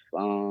life.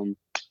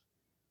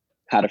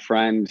 Had a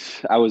friend.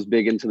 I was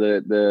big into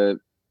the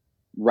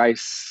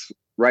race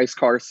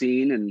car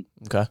scene, and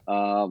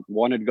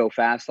wanted to go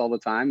fast all the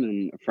time.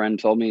 And a friend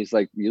told me, he's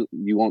like, you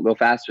won't go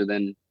faster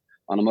than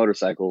on a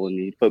motorcycle. And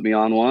he put me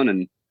on one,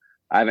 and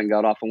I haven't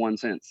got off of one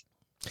since.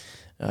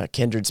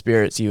 Kindred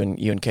spirits, you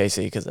and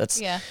Casey, because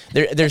that's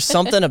there's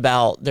something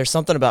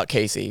about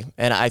Casey,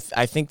 and I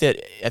think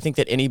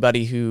that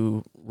anybody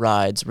who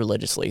rides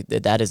religiously,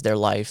 that is their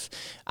life.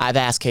 I've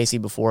asked Casey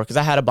before, because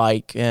I had a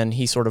bike and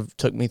he sort of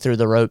took me through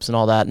the ropes and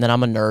all that, and then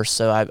I'm a nurse,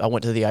 so I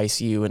went to the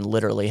ICU and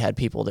literally had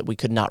people that we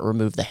could not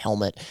remove the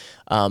helmet.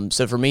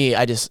 So for me,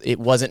 it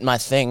wasn't my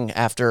thing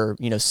after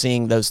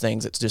seeing those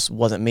things. It just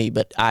wasn't me.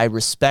 But I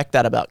respect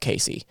that about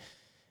Casey.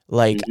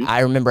 Like I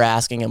remember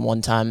asking him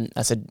one time,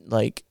 I said,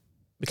 like,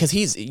 because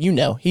he's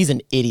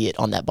an idiot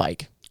on that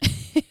bike.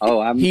 Oh,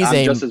 I'm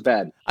just as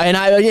bad. And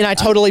I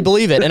totally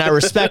believe it, and I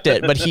respect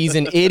it, but he's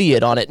an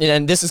idiot on it.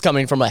 And this is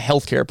coming from a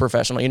healthcare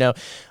professional,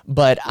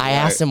 But I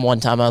asked him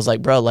one time, I was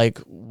like, bro, like,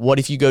 what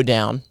if you go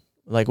down?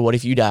 Like, what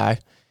if you die?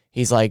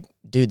 He's like,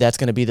 dude, that's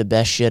going to be the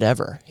best shit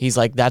ever. He's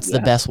like, that's the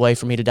best way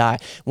for me to die.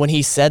 When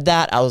he said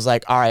that, I was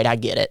like, all right, I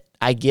get it.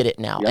 I get it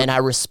now. Yep. And I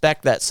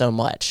respect that so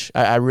much.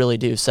 I really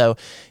do. So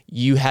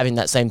you having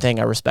that same thing,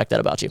 I respect that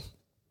about you.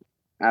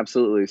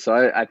 Absolutely.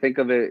 So I think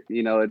of it,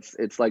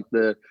 it's like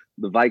the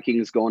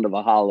Vikings going to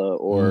Valhalla,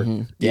 or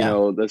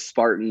the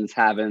Spartans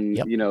having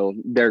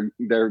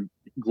their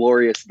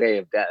glorious day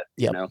of death.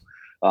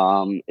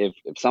 If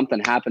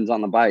something happens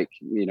on the bike,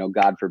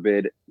 God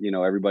forbid,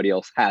 everybody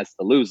else has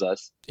to lose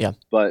us. Yeah.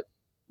 But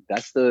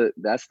that's the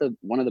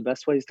one of the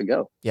best ways to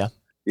go. Yeah.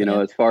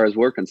 As far as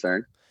we're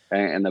concerned,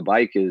 and the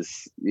bike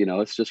is,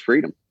 it's just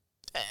freedom.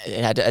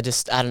 I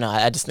don't know.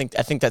 I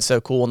think that's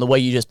so cool. And the way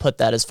you just put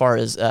that, as far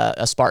as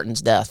a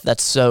Spartan's death,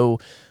 that's so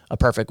a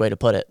perfect way to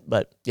put it.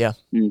 But yeah,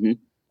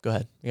 Go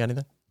ahead. You got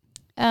anything?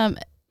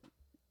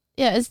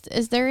 Yeah.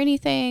 Is there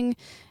anything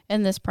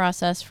in this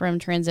process from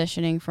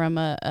transitioning from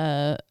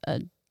a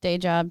day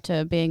job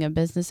to being a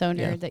business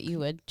owner that you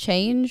would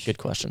change? Good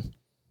question.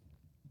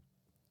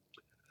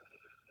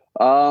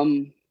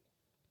 Man,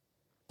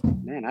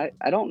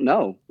 I don't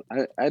know.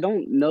 I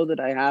don't know that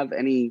I have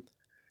any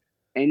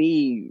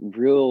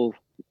real,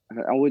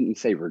 I wouldn't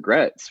say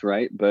regrets,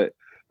 right? But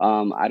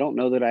I don't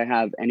know that I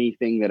have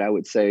anything that I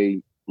would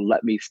say,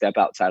 let me step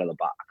outside of the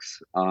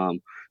box.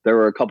 There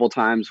were a couple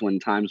times when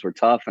times were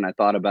tough and I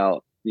thought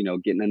about,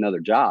 getting another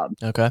job.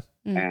 Okay.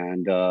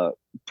 And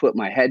put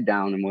my head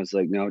down and was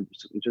like, no,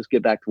 just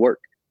get back to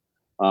work.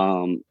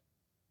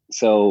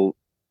 So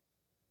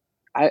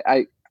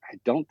I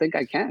don't think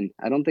I can.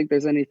 I don't think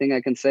there's anything I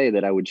can say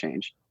that I would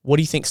change. What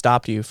do you think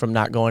stopped you from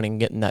not going and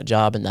getting that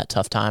job in that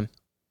tough time?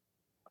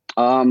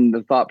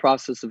 The thought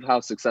process of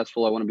how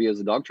successful I want to be as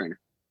a dog trainer.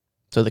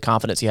 So the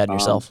confidence you had in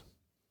yourself.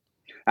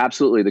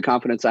 Absolutely. The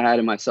confidence I had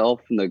in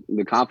myself, and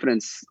the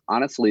confidence,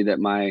 honestly, that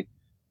my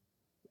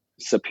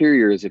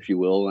superiors, if you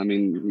will, I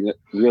mean,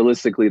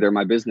 realistically, they're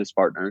my business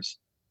partners.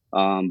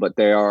 But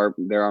they are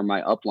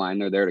my upline.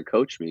 They're there to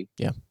coach me.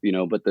 Yeah.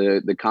 But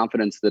the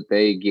confidence that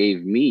they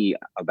gave me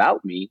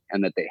about me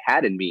and that they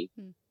had in me,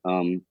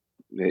 I'm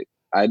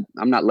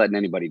not letting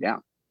anybody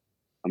down.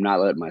 I'm not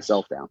letting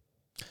myself down.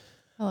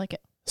 I like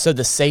it. So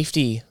the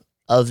safety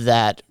of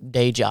that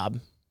day job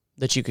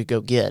that you could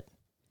go get,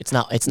 it's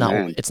not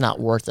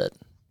worth it.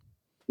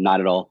 Not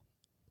at all.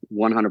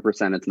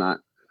 100%. It's not.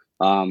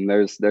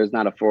 There's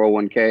not a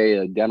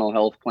 401k, a dental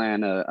health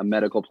plan, a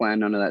medical plan,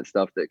 none of that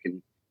stuff that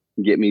can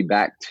get me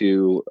back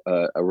to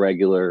a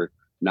regular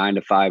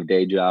 9-to-5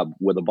 day job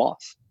with a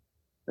boss.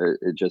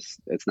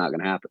 It's not going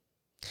to happen.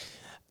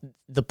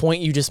 The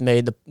point you just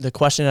made, the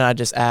question that I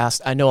just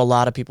asked, I know a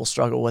lot of people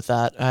struggle with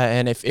that.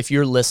 And if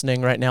you're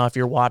listening right now, if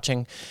you're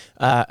watching,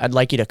 I'd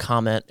like you to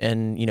comment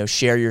and,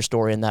 share your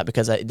story in that,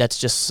 because that's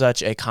just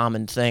such a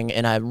common thing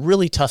and a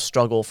really tough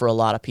struggle for a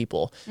lot of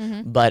people.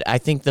 Mm-hmm. But I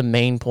think the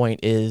main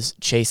point is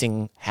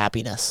chasing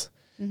happiness,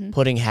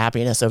 putting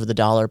happiness over the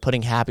dollar,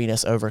 putting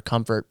happiness over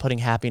comfort, putting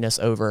happiness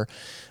over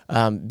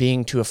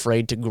being too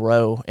afraid to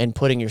grow and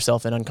putting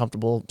yourself in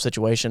uncomfortable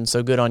situations.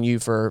 So good on you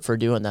for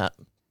doing that.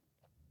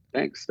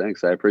 Thanks.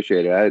 I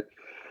appreciate it.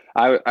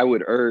 I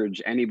would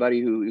urge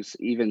anybody who's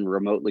even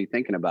remotely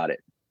thinking about it,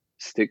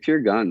 stick to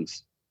your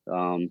guns,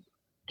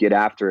 get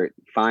after it,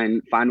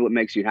 find what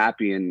makes you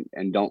happy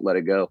and don't let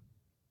it go.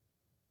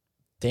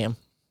 Damn.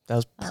 That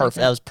was perfect.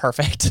 That was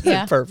perfect.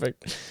 Yeah.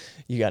 Perfect.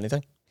 You got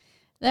anything?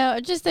 No,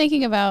 just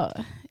thinking about,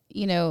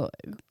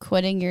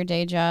 quitting your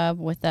day job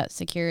with that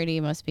security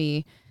must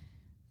be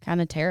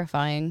kind of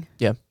terrifying.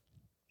 Yeah.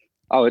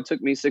 Oh, it took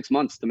me 6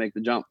 months to make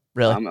the jump.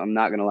 Really? I'm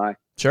not going to lie.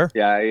 Sure.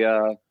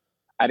 Yeah,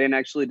 I didn't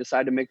actually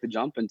decide to make the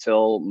jump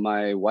until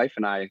my wife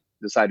and I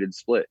decided to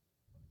split.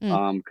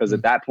 Because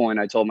at that point,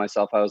 I told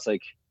myself, I was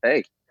like,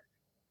 hey,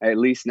 at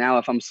least now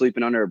if I'm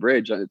sleeping under a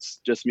bridge, it's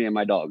just me and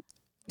my dog.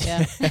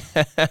 Yeah.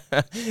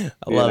 I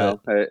love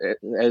it.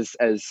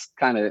 As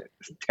kind of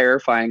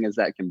terrifying as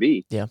that can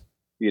be. Yeah.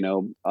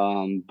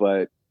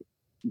 But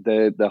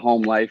the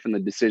home life and the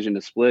decision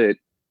to split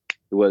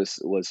was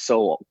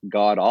so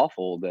god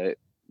awful that,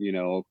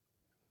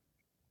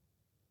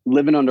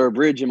 living under a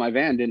bridge in my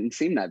van didn't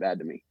seem that bad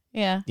to me.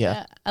 Yeah.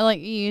 Yeah. I like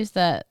you use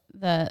that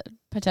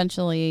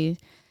potentially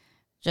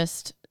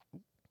just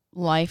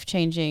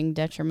life-changing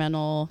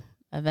detrimental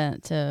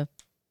event to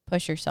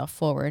push yourself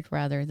forward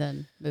rather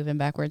than moving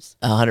backwards.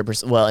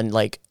 100%.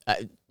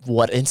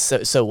 Well, and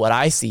so what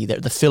I see there,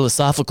 the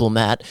philosophical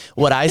Matt,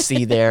 what I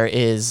see there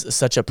is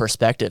such a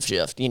perspective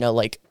shift,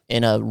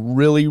 in a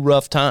really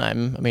rough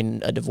time. I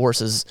mean, a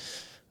divorce is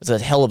a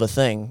hell of a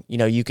thing.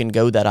 You can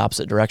go that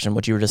opposite direction,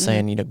 what you were just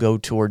saying, go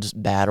towards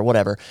bad or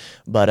whatever,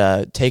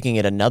 but taking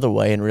it another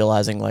way and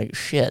realizing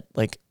shit,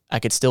 I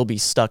could still be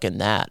stuck in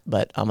that,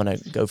 but I'm going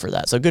to go for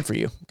that. So good for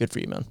you,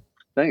 man.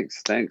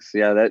 Thanks.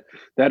 Yeah.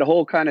 That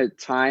whole kind of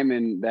time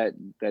and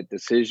that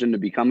decision to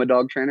become a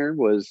dog trainer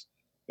was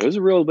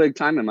a real big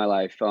time in my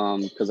life.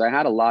 Cause I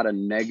had a lot of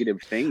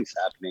negative things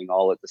happening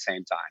all at the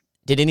same time.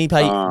 Did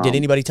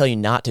anybody tell you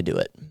not to do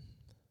it?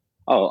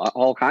 Oh,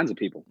 all kinds of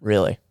people.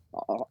 Really?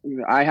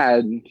 I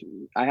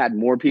had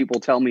more people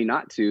tell me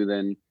not to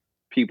than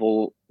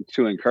people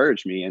to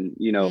encourage me. And,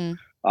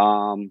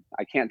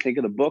 I can't think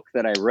of the book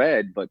that I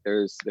read, but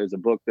there's a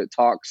book that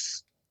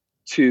talks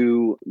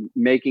to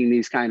making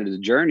these kind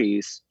of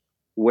journeys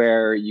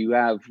where you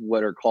have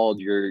what are called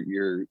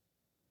your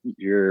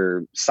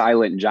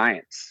silent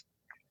giants.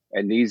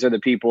 And these are the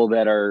people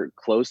that are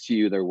close to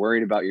you. They're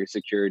worried about your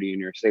security and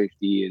your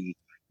safety and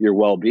your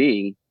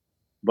well-being,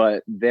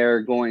 but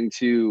they're going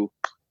to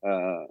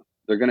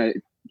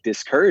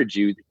discourage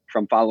you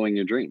from following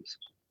your dreams.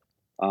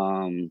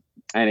 And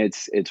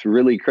it's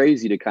really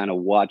crazy to kind of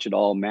watch it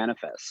all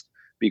manifest,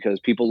 because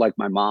people like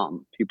my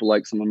mom, people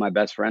like some of my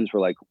best friends were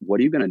like, what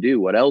are you going to do?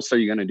 What else are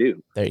you going to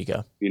do? There you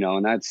go. You know,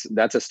 and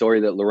that's a story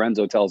that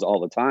Lorenzo tells all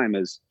the time.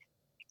 Is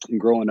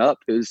growing up,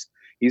 he's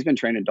been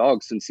training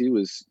dogs since he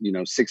was,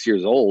 6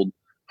 years old,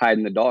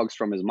 hiding the dogs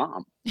from his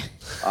mom.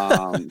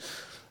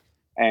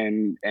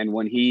 And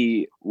when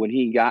he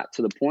got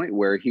to the point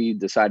where he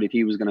decided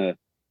he was going to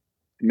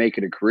make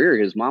it a career,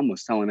 his mom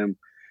was telling him,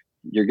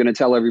 you're going to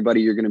tell everybody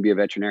you're going to be a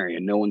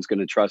veterinarian. No one's going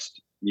to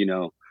trust,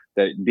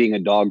 that being a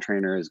dog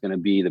trainer is going to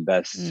be the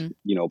best,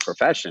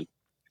 profession.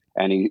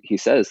 And he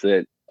says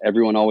that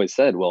everyone always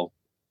said, well,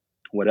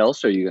 what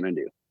else are you going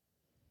to do?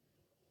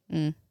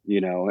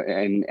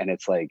 And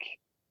it's like,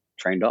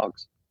 train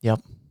dogs. Yep.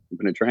 I'm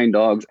going to train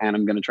dogs, and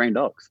I'm going to train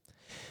dogs.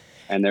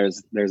 And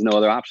there's no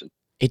other option.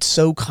 It's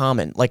so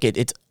common. Like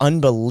it's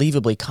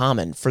unbelievably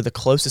common for the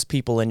closest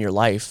people in your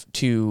life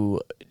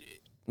to,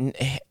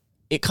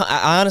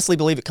 I honestly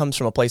believe it comes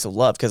from a place of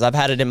love, because I've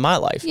had it in my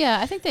life. Yeah,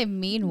 I think they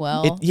mean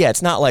well.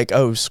 It's not like,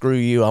 oh, screw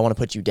you, I want to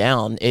put you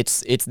down.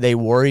 It's they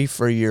worry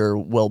for your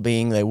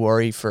well-being. They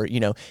worry for,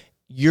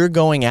 you're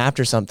going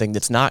after something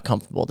that's not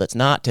comfortable, that's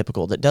not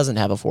typical, that doesn't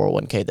have a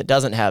 401k, that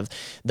doesn't have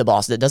the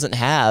boss, that doesn't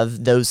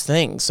have those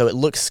things. So it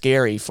looks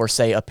scary for,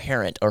 say, a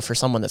parent or for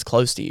someone that's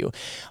close to you.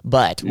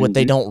 But what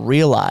they don't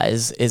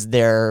realize is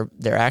they're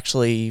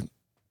actually,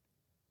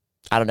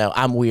 I don't know,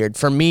 I'm weird.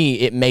 For me,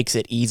 it makes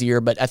it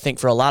easier, but I think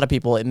for a lot of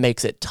people, it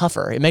makes it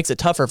tougher. It makes it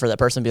tougher for that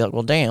person to be like,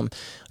 well, damn,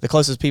 the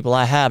closest people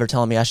I have are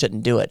telling me I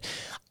shouldn't do it.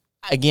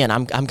 Again,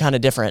 I'm kind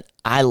of different.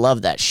 I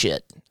love that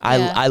shit.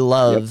 Yeah.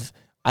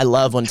 I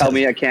love when tell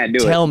me I can't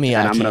do it. Tell me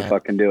I'm gonna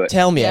fucking do it.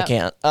 Tell me I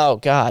can't. Oh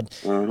God.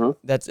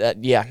 That's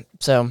yeah.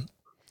 So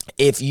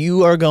if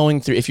you're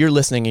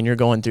listening and you're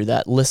going through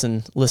that,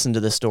 listen to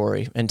the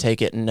story and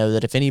take it, and know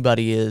that if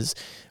anybody is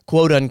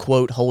quote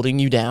unquote holding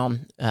you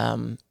down,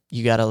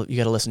 you gotta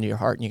listen to your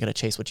heart, and you gotta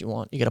chase what you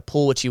want. You gotta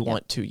pull what you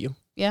want to you.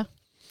 Yeah.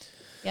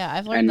 Yeah.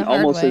 I've learned the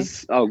hard way.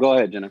 Go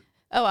ahead, Jenna.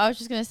 Oh, I was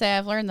just gonna say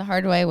I've learned the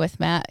hard way with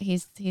Matt.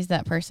 He's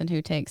that person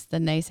who takes the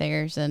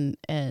naysayers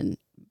and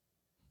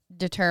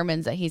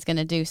determines that he's going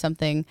to do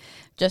something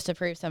just to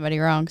prove somebody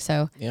wrong.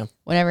 So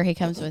whenever he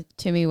comes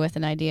to me with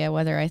an idea,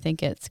 whether I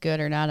think it's good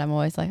or not, I'm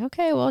always like,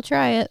 okay, we'll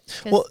try it.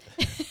 Well,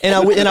 and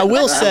I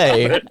will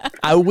say that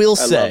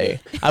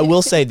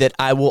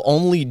I will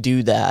only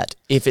do that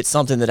if it's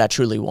something that I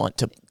truly want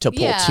to pull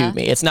to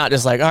me. It's not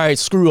just like, all right,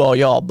 screw all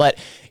y'all, but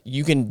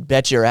you can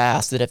bet your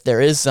ass that if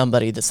there is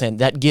somebody that's saying,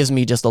 that gives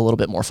me just a little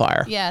bit more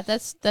fire. Yeah,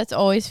 that's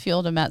always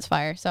fuel to Matt's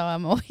fire. So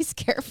I'm always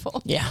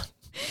careful. Yeah.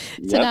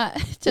 Not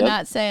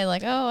say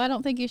like, oh, I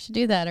don't think you should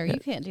do that, or you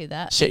can't do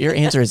that. Shit, your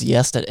answer is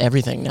yes to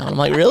everything now. I'm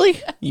like,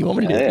 really? You want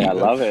me to do that? I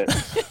love it.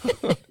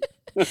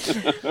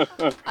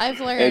 I've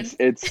learned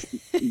it's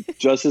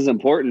just as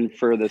important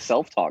for the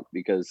self-talk,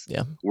 because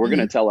we're going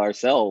to tell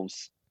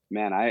ourselves,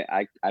 man,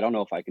 I don't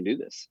know if I can do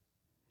this.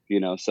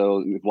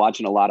 So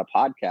watching a lot of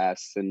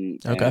podcasts and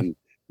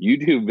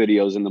YouTube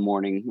videos in the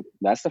morning,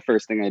 that's the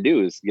first thing I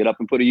do, is get up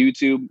and put a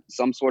YouTube,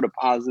 some sort of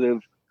positive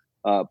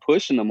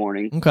push in the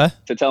morning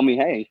to tell me,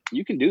 hey,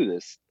 you can do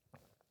this.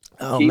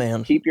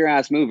 Keep your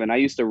ass moving. I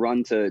used to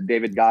run to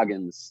David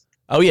Goggins.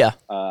 I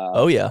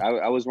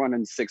was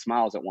running 6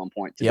 miles at one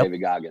point to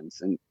David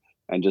Goggins, and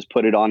just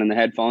put it on in the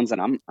headphones,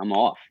 and I'm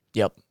off.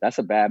 Yep. That's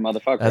a bad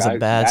motherfucker. That's a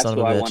bad son of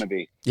a bitch. That's who I want to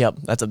be. Yep.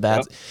 That's a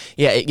bad.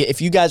 Yeah.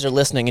 If you guys are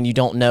listening and you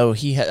don't know,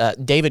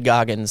 David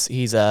Goggins,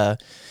 he's a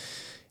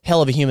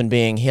hell of a human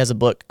being. He has a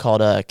book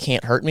called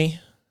Can't Hurt Me.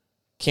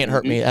 Can't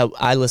Hurt Me.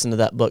 I listened to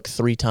that book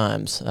 3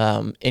 times.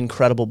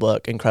 Incredible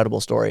book,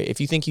 incredible story.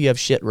 If you think you have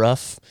shit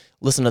rough,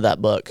 listen to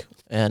that book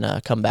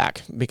and come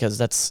back, because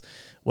that's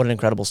what an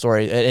incredible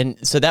story. And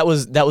so that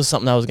was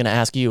something I was going to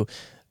ask you.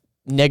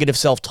 Negative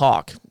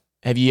self-talk.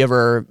 Have you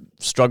ever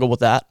struggled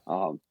with that?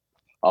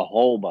 A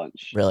whole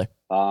bunch. Really?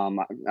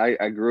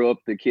 I grew up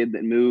the kid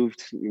that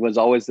moved, was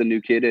always the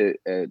new kid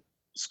at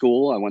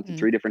school. I went to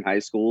 3 different high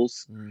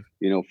schools,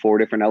 4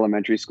 different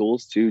elementary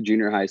schools, 2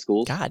 junior high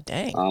schools. God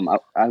dang.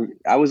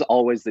 I was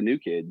always the new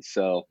kid.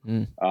 So,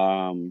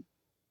 and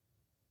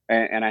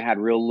I had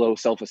real low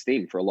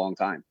self-esteem for a long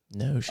time.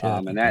 No shit.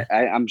 And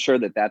I'm sure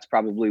that's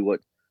probably what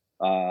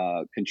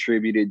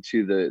contributed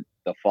to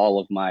the fall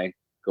of my,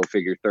 go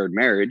figure, 3rd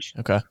marriage.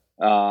 Okay.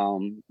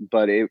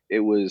 But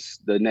it was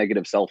the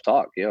negative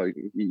self-talk.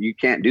 You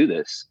can't do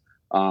this.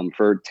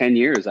 For 10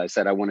 years, I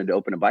said I wanted to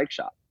open a bike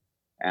shop.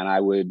 And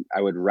I would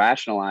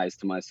rationalize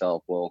to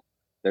myself, well,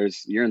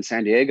 you're in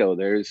San Diego.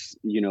 There's,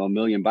 a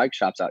million bike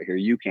shops out here.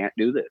 You can't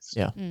do this.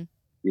 Yeah.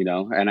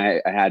 And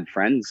I had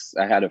friends.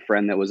 I had a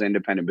friend that was an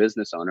independent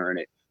business owner, and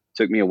it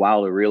took me a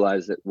while to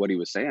realize that what he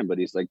was saying, but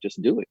he's like,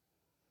 just do it.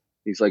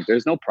 He's like,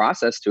 there's no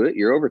process to it.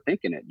 You're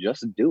overthinking it.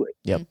 Just do it.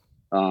 Yep.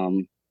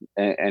 And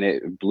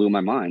it blew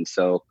my mind.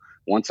 So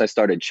once I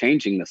started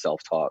changing the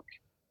self-talk,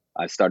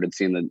 I started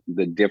seeing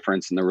the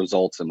difference in the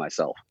results in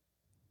myself.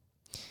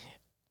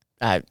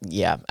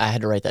 Yeah, I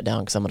had to write that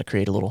down because I'm going to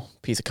create a little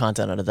piece of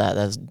content out of that.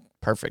 That's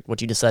perfect,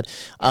 what you just said.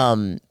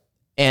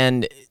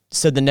 And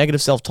so the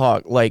negative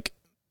self-talk, like,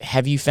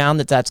 have you found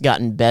that that's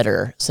gotten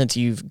better since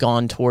you've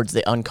gone towards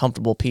the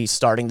uncomfortable piece,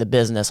 starting the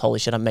business? Holy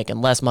shit, I'm making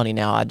less money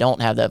now. I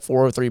don't have that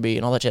 403B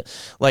and all that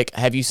shit. Like,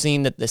 have you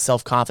seen that the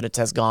self-confidence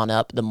has gone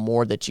up the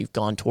more that you've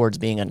gone towards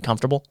being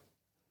uncomfortable?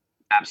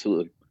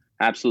 Absolutely.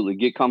 Absolutely.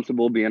 Get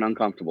comfortable being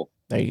uncomfortable.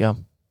 There you go.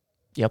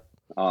 Yep.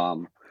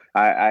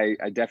 I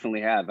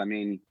definitely have. I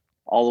mean,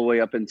 all the way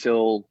up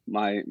until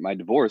my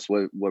divorce,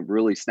 what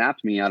really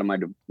snapped me out of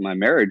my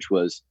marriage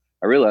was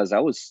I realized I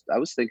was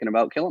thinking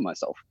about killing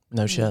myself.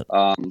 No shit.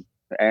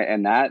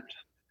 And that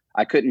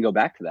I couldn't go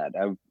back to that.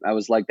 I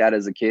was like that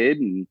as a kid,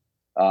 and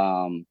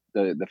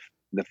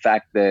the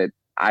fact that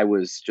I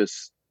was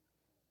just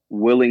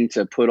willing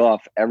to put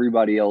off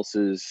everybody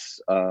else's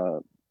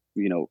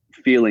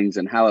feelings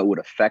and how it would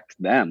affect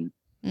them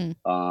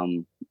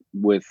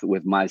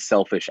with my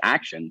selfish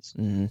actions.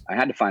 Mm-hmm. I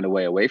had to find a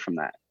way away from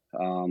that.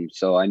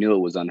 So I knew it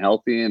was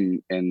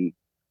unhealthy, and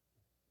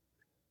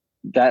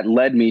that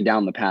led me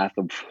down the path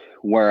of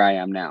where I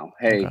am now.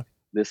 Hey,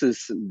 Okay.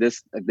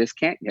 this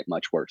can't get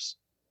much worse.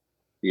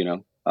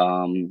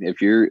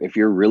 If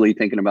you're really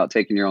thinking about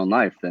taking your own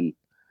life, then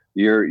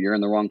you're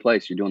in the wrong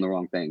place. You're doing the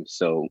wrong thing.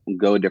 So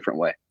go a different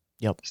way.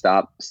 Yep.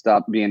 Stop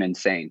being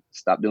insane.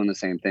 Stop doing the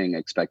same thing,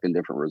 expecting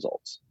different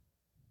results.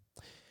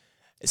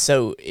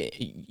 So,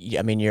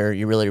 I mean,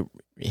 you're really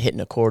hitting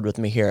a chord with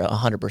me here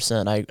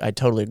 100%. I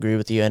totally agree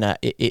with you. And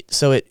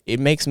it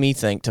makes me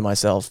think to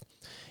myself,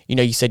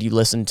 you said you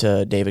listen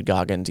to David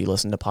Goggins, you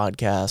listen to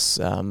podcasts,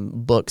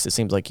 books. It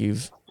seems like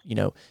you've,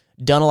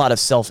 done a lot of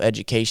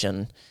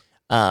self-education.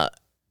 I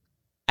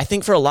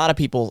think for a lot of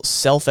people,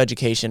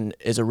 self-education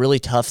is a really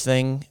tough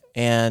thing.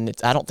 And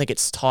I don't think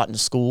it's taught in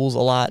schools a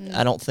lot.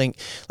 Mm.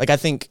 I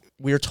think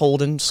we're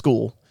told in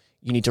school,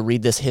 you need to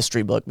read this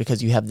history book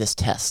because you have this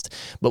test.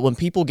 But when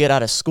people get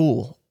out of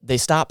school, they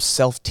stop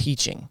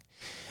self-teaching.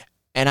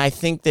 And I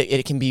think that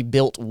it can be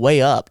built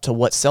way up to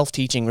what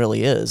self-teaching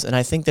really is. And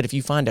I think that if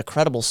you find a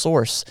credible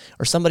source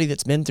or somebody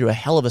that's been through a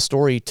hell of a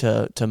story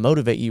to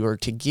motivate you or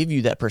to give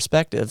you that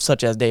perspective,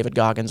 such as David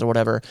Goggins or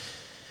whatever,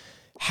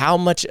 how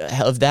much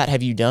of that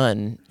have you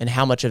done and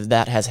how much of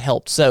that has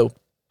helped? So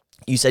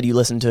you said you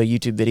listen to a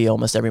YouTube video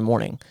almost every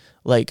morning.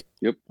 Like,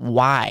 Yep.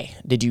 Why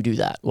did you do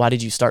that? Why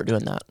did you start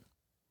doing that?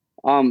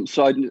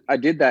 So I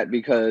did that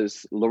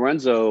because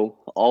Lorenzo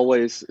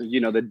always,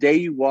 the day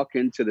you walk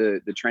into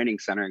the training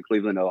center in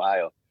Cleveland,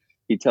 Ohio,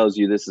 he tells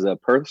you this is a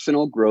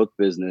personal growth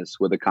business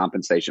with a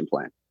compensation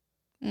plan.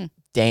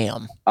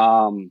 Damn.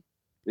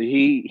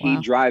 He Wow.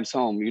 drives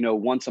home,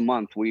 once a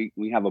month, we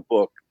have a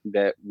book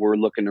that we're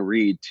looking to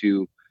read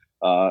to,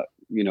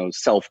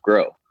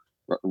 self-grow,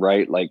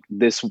 right? Like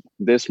this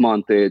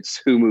month,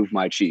 it's Who Moved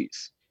My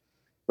Cheese,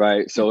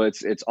 right? So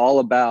it's all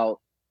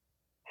about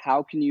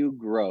how can you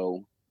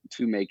grow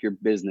to make your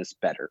business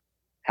better?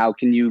 How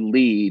can you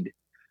lead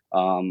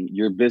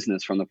your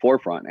business from the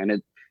forefront?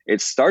 And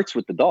it starts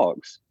with the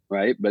dogs,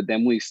 right? But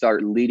then we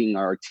start leading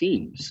our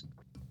teams.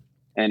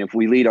 And if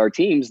we lead our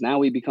teams, now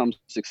we become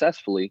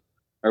successful,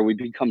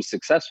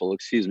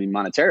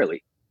 monetarily,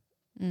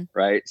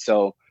 right?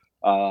 So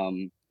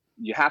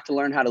you have to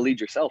learn how to lead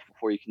yourself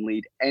before you can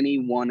lead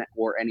anyone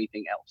or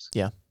anything else.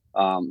 Yeah.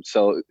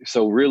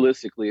 So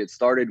realistically, it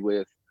started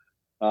with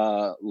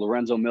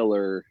Lorenzo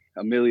Miller,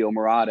 Emilio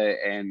Murata,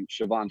 and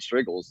Siobhan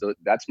Striggles.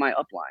 That's my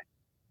upline.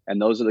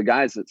 And those are the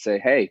guys that say,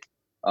 hey,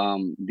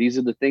 these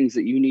are the things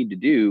that you need to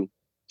do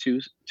to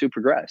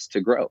progress,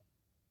 to grow.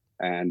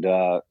 And,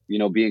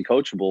 being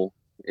coachable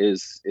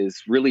is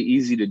really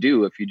easy to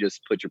do if you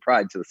just put your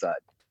pride to the side.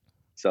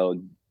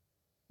 So,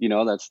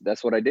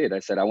 that's what I did. I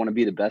said, I want to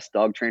be the best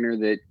dog trainer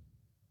that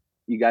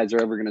you guys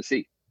are ever going to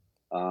see.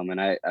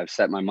 And I've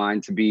set my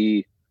mind to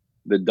be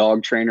the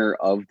dog trainer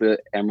of the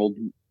Emerald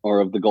or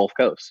of the Gulf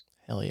Coast.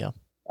 Hell yeah.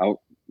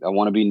 I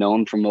want to be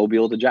known from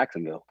Mobile to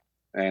Jacksonville.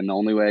 And the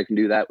only way I can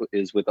do that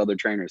is with other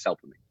trainers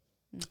helping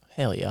me.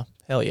 Hell yeah.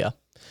 Hell yeah.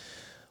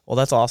 Well,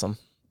 that's awesome.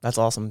 That's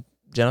awesome.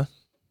 Jenna,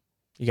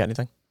 you got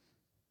anything?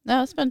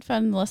 No, it's been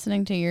fun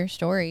listening to your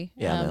story.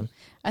 Yeah, man.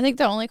 I think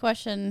the only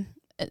question,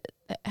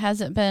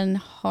 has it been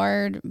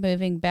hard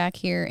moving back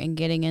here and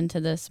getting into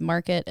this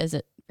market? Is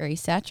it very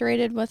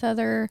saturated with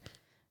other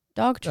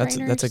dog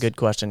trainers? That's a good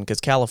question,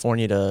 because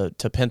California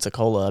to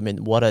Pensacola, I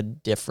mean, what a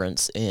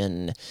difference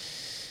in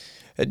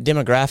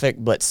demographic,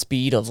 but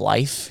speed of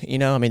life.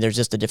 I mean, there's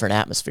just a different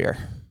atmosphere.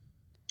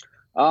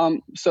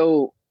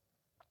 So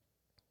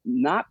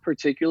not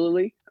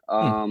particularly.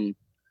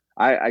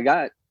 I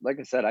got, like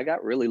I said, I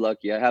got really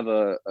lucky. I have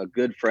a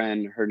good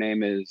friend. Her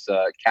name is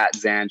Kat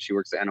Zan. She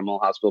works at Animal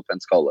Hospital,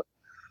 Pensacola.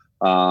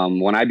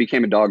 When I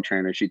became a dog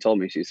trainer, she told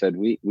me, she said,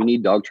 we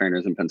need dog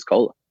trainers in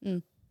Pensacola.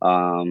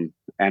 And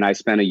I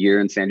spent a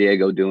year in San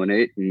Diego doing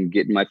it and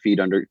getting my feet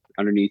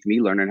underneath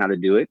me, learning how to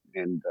do it.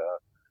 And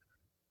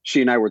she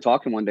and I were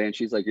talking one day, and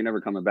she's like, "You're never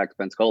coming back to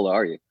Pensacola,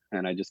 are you?"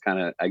 And I just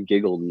I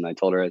giggled, and I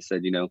told her, I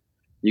said,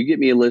 you get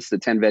me a list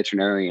of 10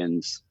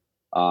 veterinarians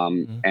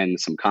and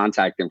some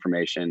contact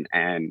information,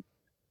 and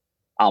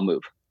I'll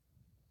move.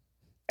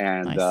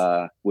 And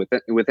Nice.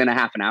 within a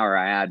half an hour,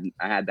 I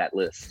had that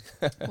list.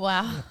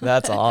 Wow.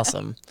 That's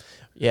awesome.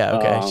 Yeah.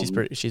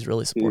 Okay. She's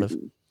really supportive.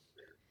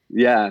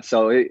 Yeah.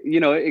 So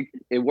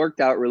it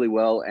worked out really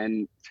well.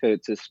 And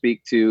to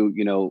speak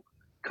to,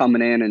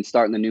 coming in and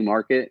starting the new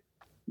market,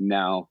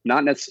 no,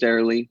 not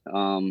necessarily.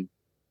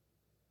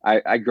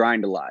 I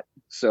grind a lot.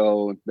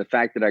 So the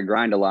fact that I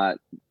grind a lot,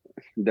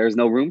 there's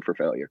no room for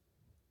failure.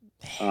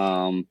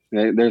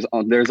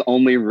 There's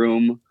only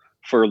room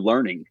for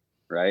learning,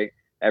 right?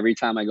 Every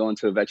time I go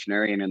into a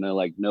veterinarian and they're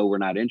like, no, we're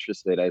not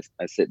interested, I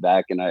sit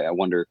back and I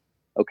wonder,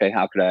 okay,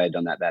 how could I have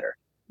done that better?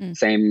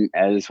 Same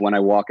as when I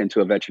walk into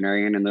a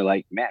veterinarian and they're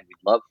like, man,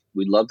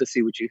 we'd love to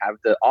see what you have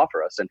to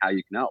offer us and how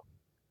you can help.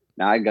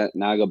 Now I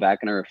go back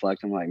and I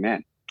reflect. I'm like,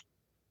 man,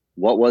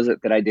 what was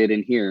it that I did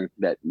in here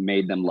that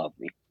made them love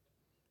me?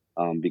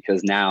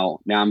 Because now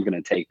I'm going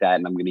to take that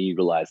and I'm going to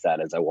utilize that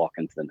as I walk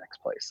into the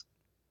next place.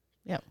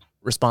 Yep.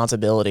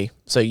 Responsibility.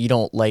 So you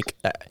don't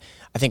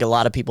I think a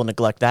lot of people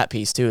neglect that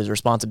piece too, is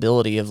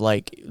responsibility of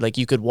like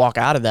you could walk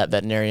out of that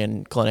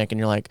veterinarian clinic and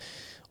you're like,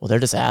 well, they're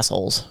just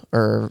assholes,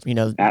 or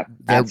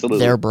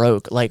they're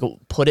broke. Like,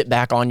 put it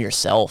back on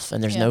yourself,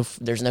 and there's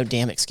no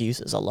damn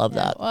excuses. I love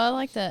that. Well, I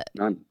like that.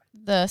 None.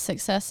 The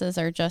successes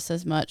are just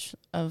as much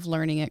of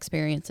learning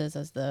experiences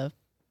as the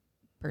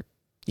per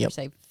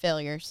se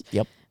failures.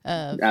 Yep.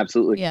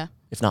 Absolutely. Yeah.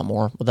 If not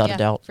more, without a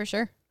doubt. For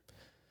sure.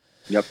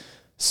 Yep.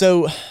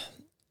 So,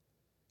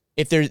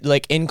 if there's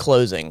in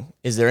closing,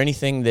 is there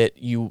anything that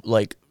you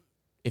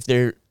if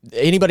there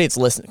anybody that's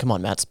listening, come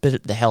on, Matt, spit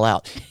it the hell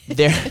out.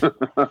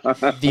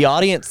 The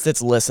audience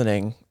that's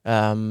listening,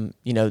 they're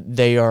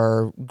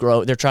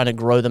trying to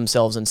grow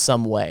themselves in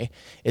some way.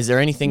 Is there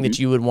anything that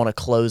you would want to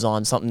close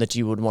on, something that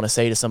you would want to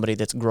say to somebody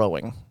that's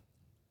growing?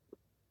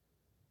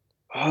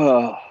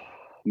 Oh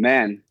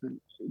man,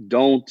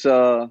 don't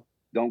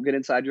get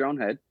inside your own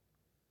head.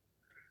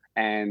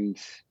 And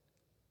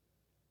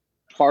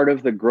part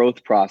of the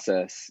growth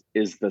process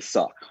is the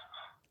suck.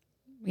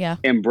 Yeah.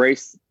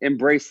 Embrace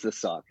the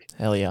suck.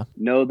 Hell yeah.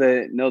 Know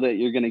that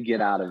you're going to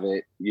get out of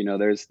it.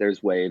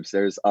 There's waves,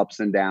 there's ups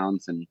and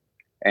downs,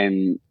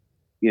 and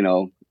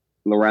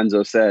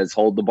Lorenzo says,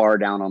 hold the bar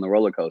down on the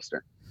roller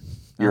coaster.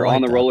 You're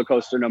on the roller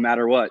coaster no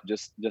matter what.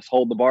 Just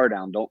hold the bar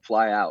down. Don't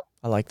fly out.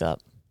 I like that.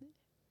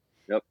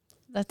 Yep.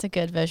 That's a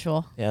good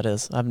visual. Yeah, it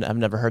is. I've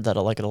never heard that. I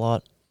like it a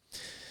lot.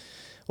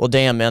 Well,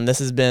 damn, man, this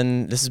has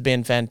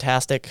been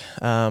fantastic.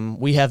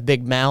 We have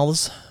big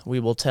mouths.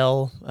 We will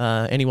tell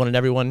anyone and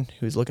everyone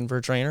who's looking for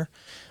a trainer.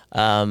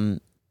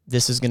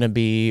 This is going to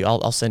be,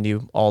 I'll send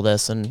you all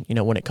this, and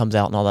when it comes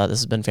out and all that. This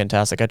has been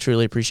fantastic. I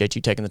truly appreciate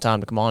you taking the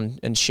time to come on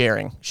and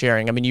sharing.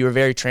 I mean, you were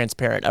very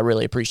transparent. I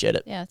really appreciate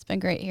it. Yeah, it's been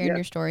great hearing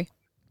your story.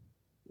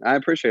 I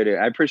appreciate it.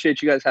 I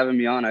appreciate you guys having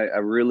me on. I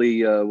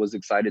really was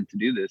excited to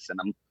do this,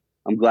 and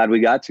I'm glad we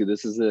got to.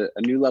 This is a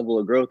new level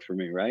of growth for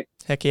me, right?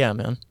 Heck yeah,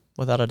 man.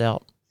 Without a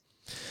doubt.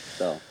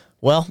 So.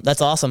 Well,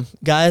 that's awesome.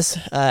 Guys,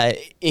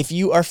 if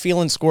you are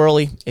feeling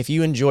squirrely, if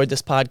you enjoyed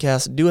this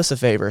podcast, do us a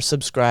favor,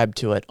 subscribe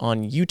to it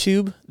on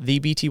YouTube, the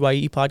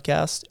BTYE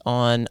podcast,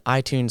 on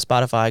iTunes,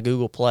 Spotify,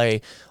 Google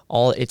Play.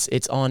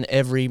 It's on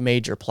every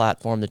major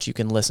platform that you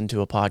can listen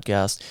to a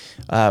podcast.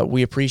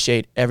 We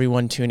appreciate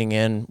everyone tuning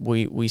in.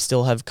 We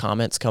still have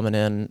comments coming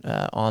in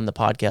on the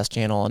podcast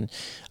channel, and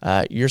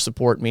your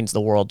support means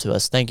the world to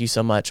us. Thank you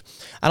so much.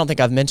 I don't think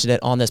I've mentioned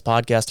it on this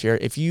podcast here.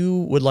 If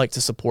you would like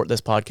to support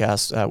this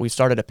podcast, we've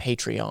started a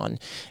Patreon,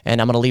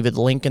 and I'm going to leave a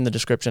link in the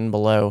description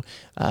below.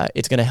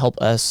 It's going to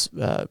help us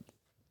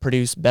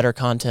produce better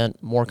content,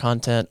 more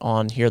content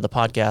on here, the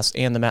podcast,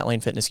 and the Matt Lane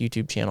Fitness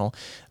YouTube channel.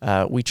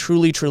 We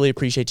truly, truly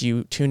appreciate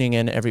you tuning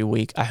in every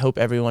week. I hope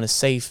everyone is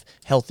safe,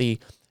 healthy,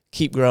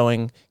 keep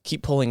growing,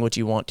 keep pulling what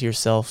you want to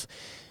yourself.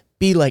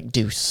 Be like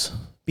Deuce.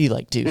 Be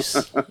like Deuce.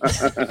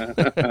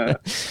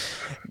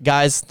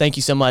 Guys, thank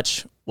you so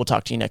much. We'll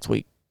talk to you next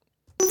week.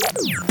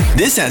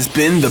 This has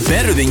been the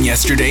Better Than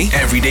Yesterday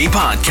Everyday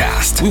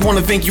Podcast. We want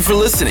to thank you for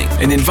listening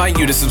and invite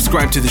you to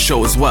subscribe to the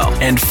show as well.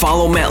 And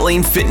follow Matt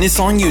Lane Fitness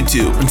on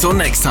YouTube. Until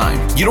next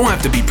time, you don't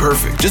have to be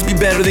perfect. Just be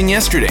better than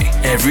yesterday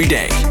every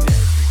day.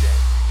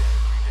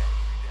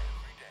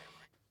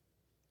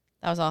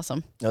 That was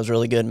awesome. That was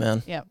really good,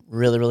 man. Yep.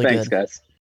 Really, really good. Thanks, guys.